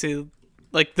fantasy,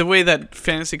 like the way that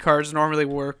fantasy cards normally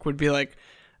work would be like,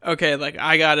 okay, like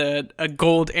I got a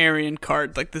gold Aryan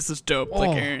card, like this is dope,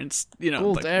 like Aryan's,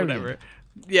 gold like Aryan. whatever.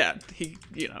 Yeah, he,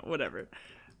 whatever.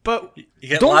 But You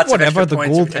get don't lots of whatever extra the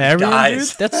points gold every time he area, dude.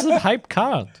 dies. That's a hype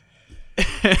card.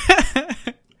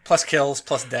 Plus kills,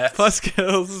 plus death. plus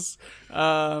kills.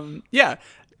 Yeah.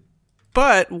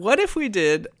 But what if we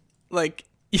did like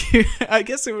I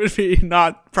guess it would be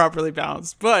not properly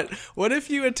balanced, but what if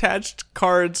you attached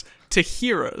cards to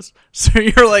heroes? So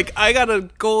you're like, I got a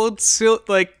gold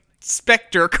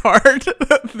Spectre card.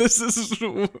 This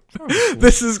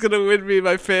is gonna win me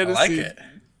my I fantasy like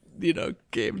it.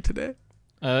 game today.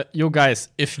 You guys,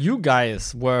 if you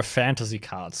guys were fantasy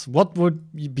cards, what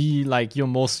would be like your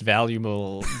most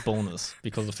valuable bonus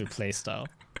because of your playstyle?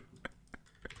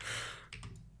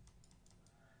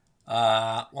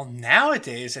 Well,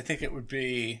 nowadays I think it would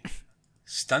be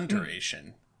stun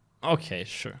duration. Okay,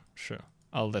 sure.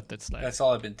 I'll let that slide. That's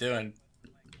all I've been doing.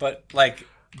 But like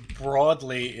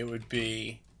broadly, it would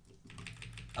be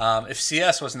if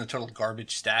CS wasn't a total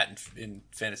garbage stat in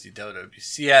Fantasy Dota, it would be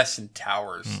CS and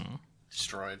towers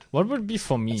destroyed. What would be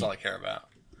for me? That's all I care about.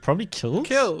 Probably kills.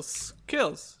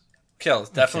 Kills. Kills,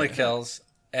 definitely kills,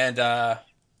 and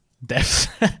Deaths.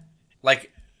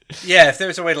 like. Yeah, if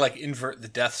there's a way to like invert the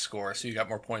death score so you got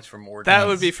more points for more That deaths.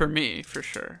 would be for me, for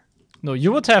sure. No,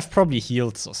 you would have probably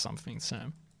heals or something,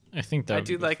 Sam. I think that I would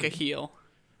do be good like for a you. heal.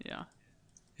 Yeah.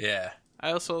 Yeah.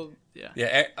 I also, yeah.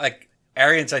 Yeah, like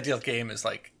Arian's ideal game is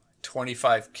like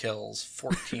 25 kills,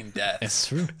 14 deaths. It's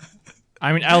true.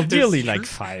 I mean, ideally like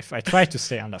 5. I try to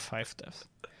stay under 5 deaths.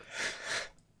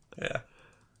 Yeah.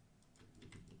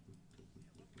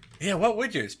 Yeah, what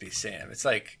would yours be, Sam? It's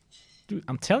like, Dude,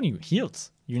 I'm telling you,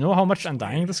 heals. You know how much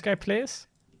Undying this guy plays?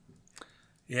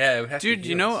 yeah, it would have to Dude, be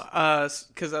you know,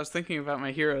 because I was thinking about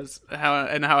my heroes, how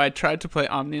I tried to play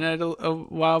Omni Knight a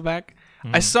while back.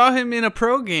 I saw him in a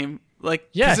pro game, like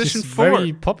Yeah, position he's 4.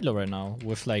 very popular right now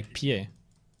with like PA.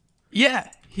 Yeah,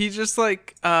 he just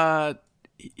like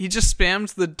he just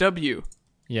spams the W.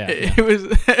 Yeah, It was,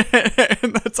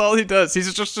 and that's all he does.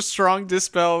 He's just a strong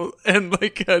dispel and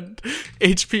like a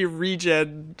HP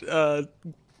regen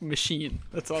machine.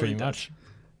 That's all pretty he does. much.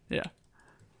 Yeah,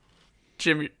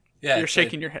 Jim, Yeah, you're it's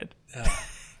shaking your head.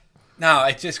 No,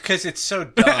 I just because it's so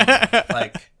dumb.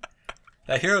 Like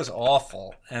that hero's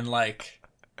awful, and like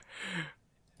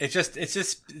it's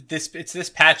this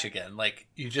patch again. Like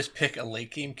you just pick a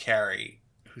late game carry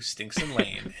who stinks in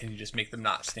lane, and you just make them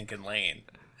not stink in lane,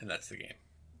 and that's the game.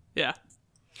 Yeah,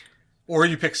 Or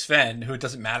you pick Sven, who it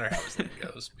doesn't matter how his lane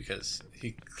goes because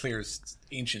he clears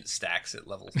ancient stacks at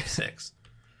level 6.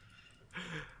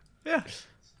 yeah.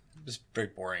 Just very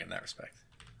boring in that respect.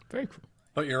 Very cool.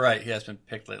 But you're right, he has been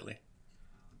picked lately.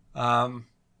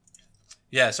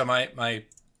 Yeah, so my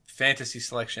fantasy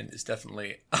selection is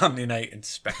definitely Omni Knight and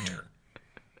Spectre.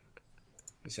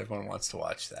 Because everyone wants to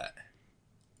watch that.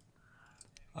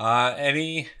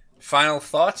 Any final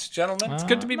thoughts, gentlemen? It's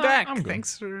good to be Nah, back. I'm good.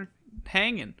 Thanks for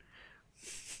hanging.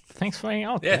 Thanks for hanging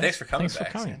out. Yeah, guys. thanks for coming Thanks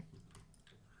back, for coming. Sam.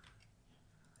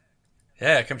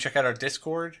 Yeah, come check out our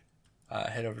Discord.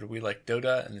 Head over to We Like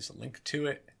Dota, and there's a link to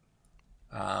it.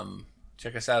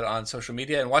 Check us out on social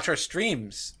media and watch our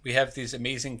streams. We have these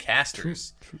amazing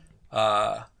casters.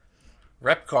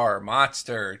 Repcar,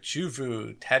 Monster,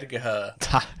 Juvu, Tadgaha,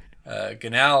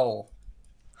 Ganel.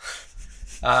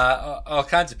 All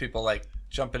kinds of people like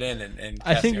jumping in and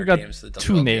I casting think you our got games for the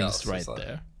two WLPL, names so right it's like-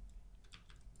 there.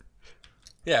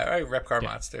 Yeah, right, Repcar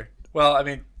Monster. Well, I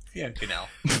mean, yeah, Ganel.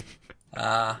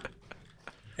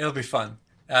 It'll be fun.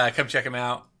 Come check them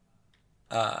out.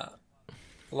 A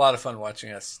lot of fun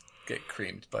watching us get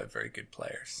creamed by very good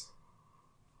players.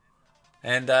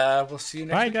 And we'll see you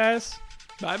next Bye, week. guys.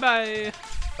 Bye bye.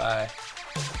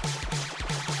 Bye.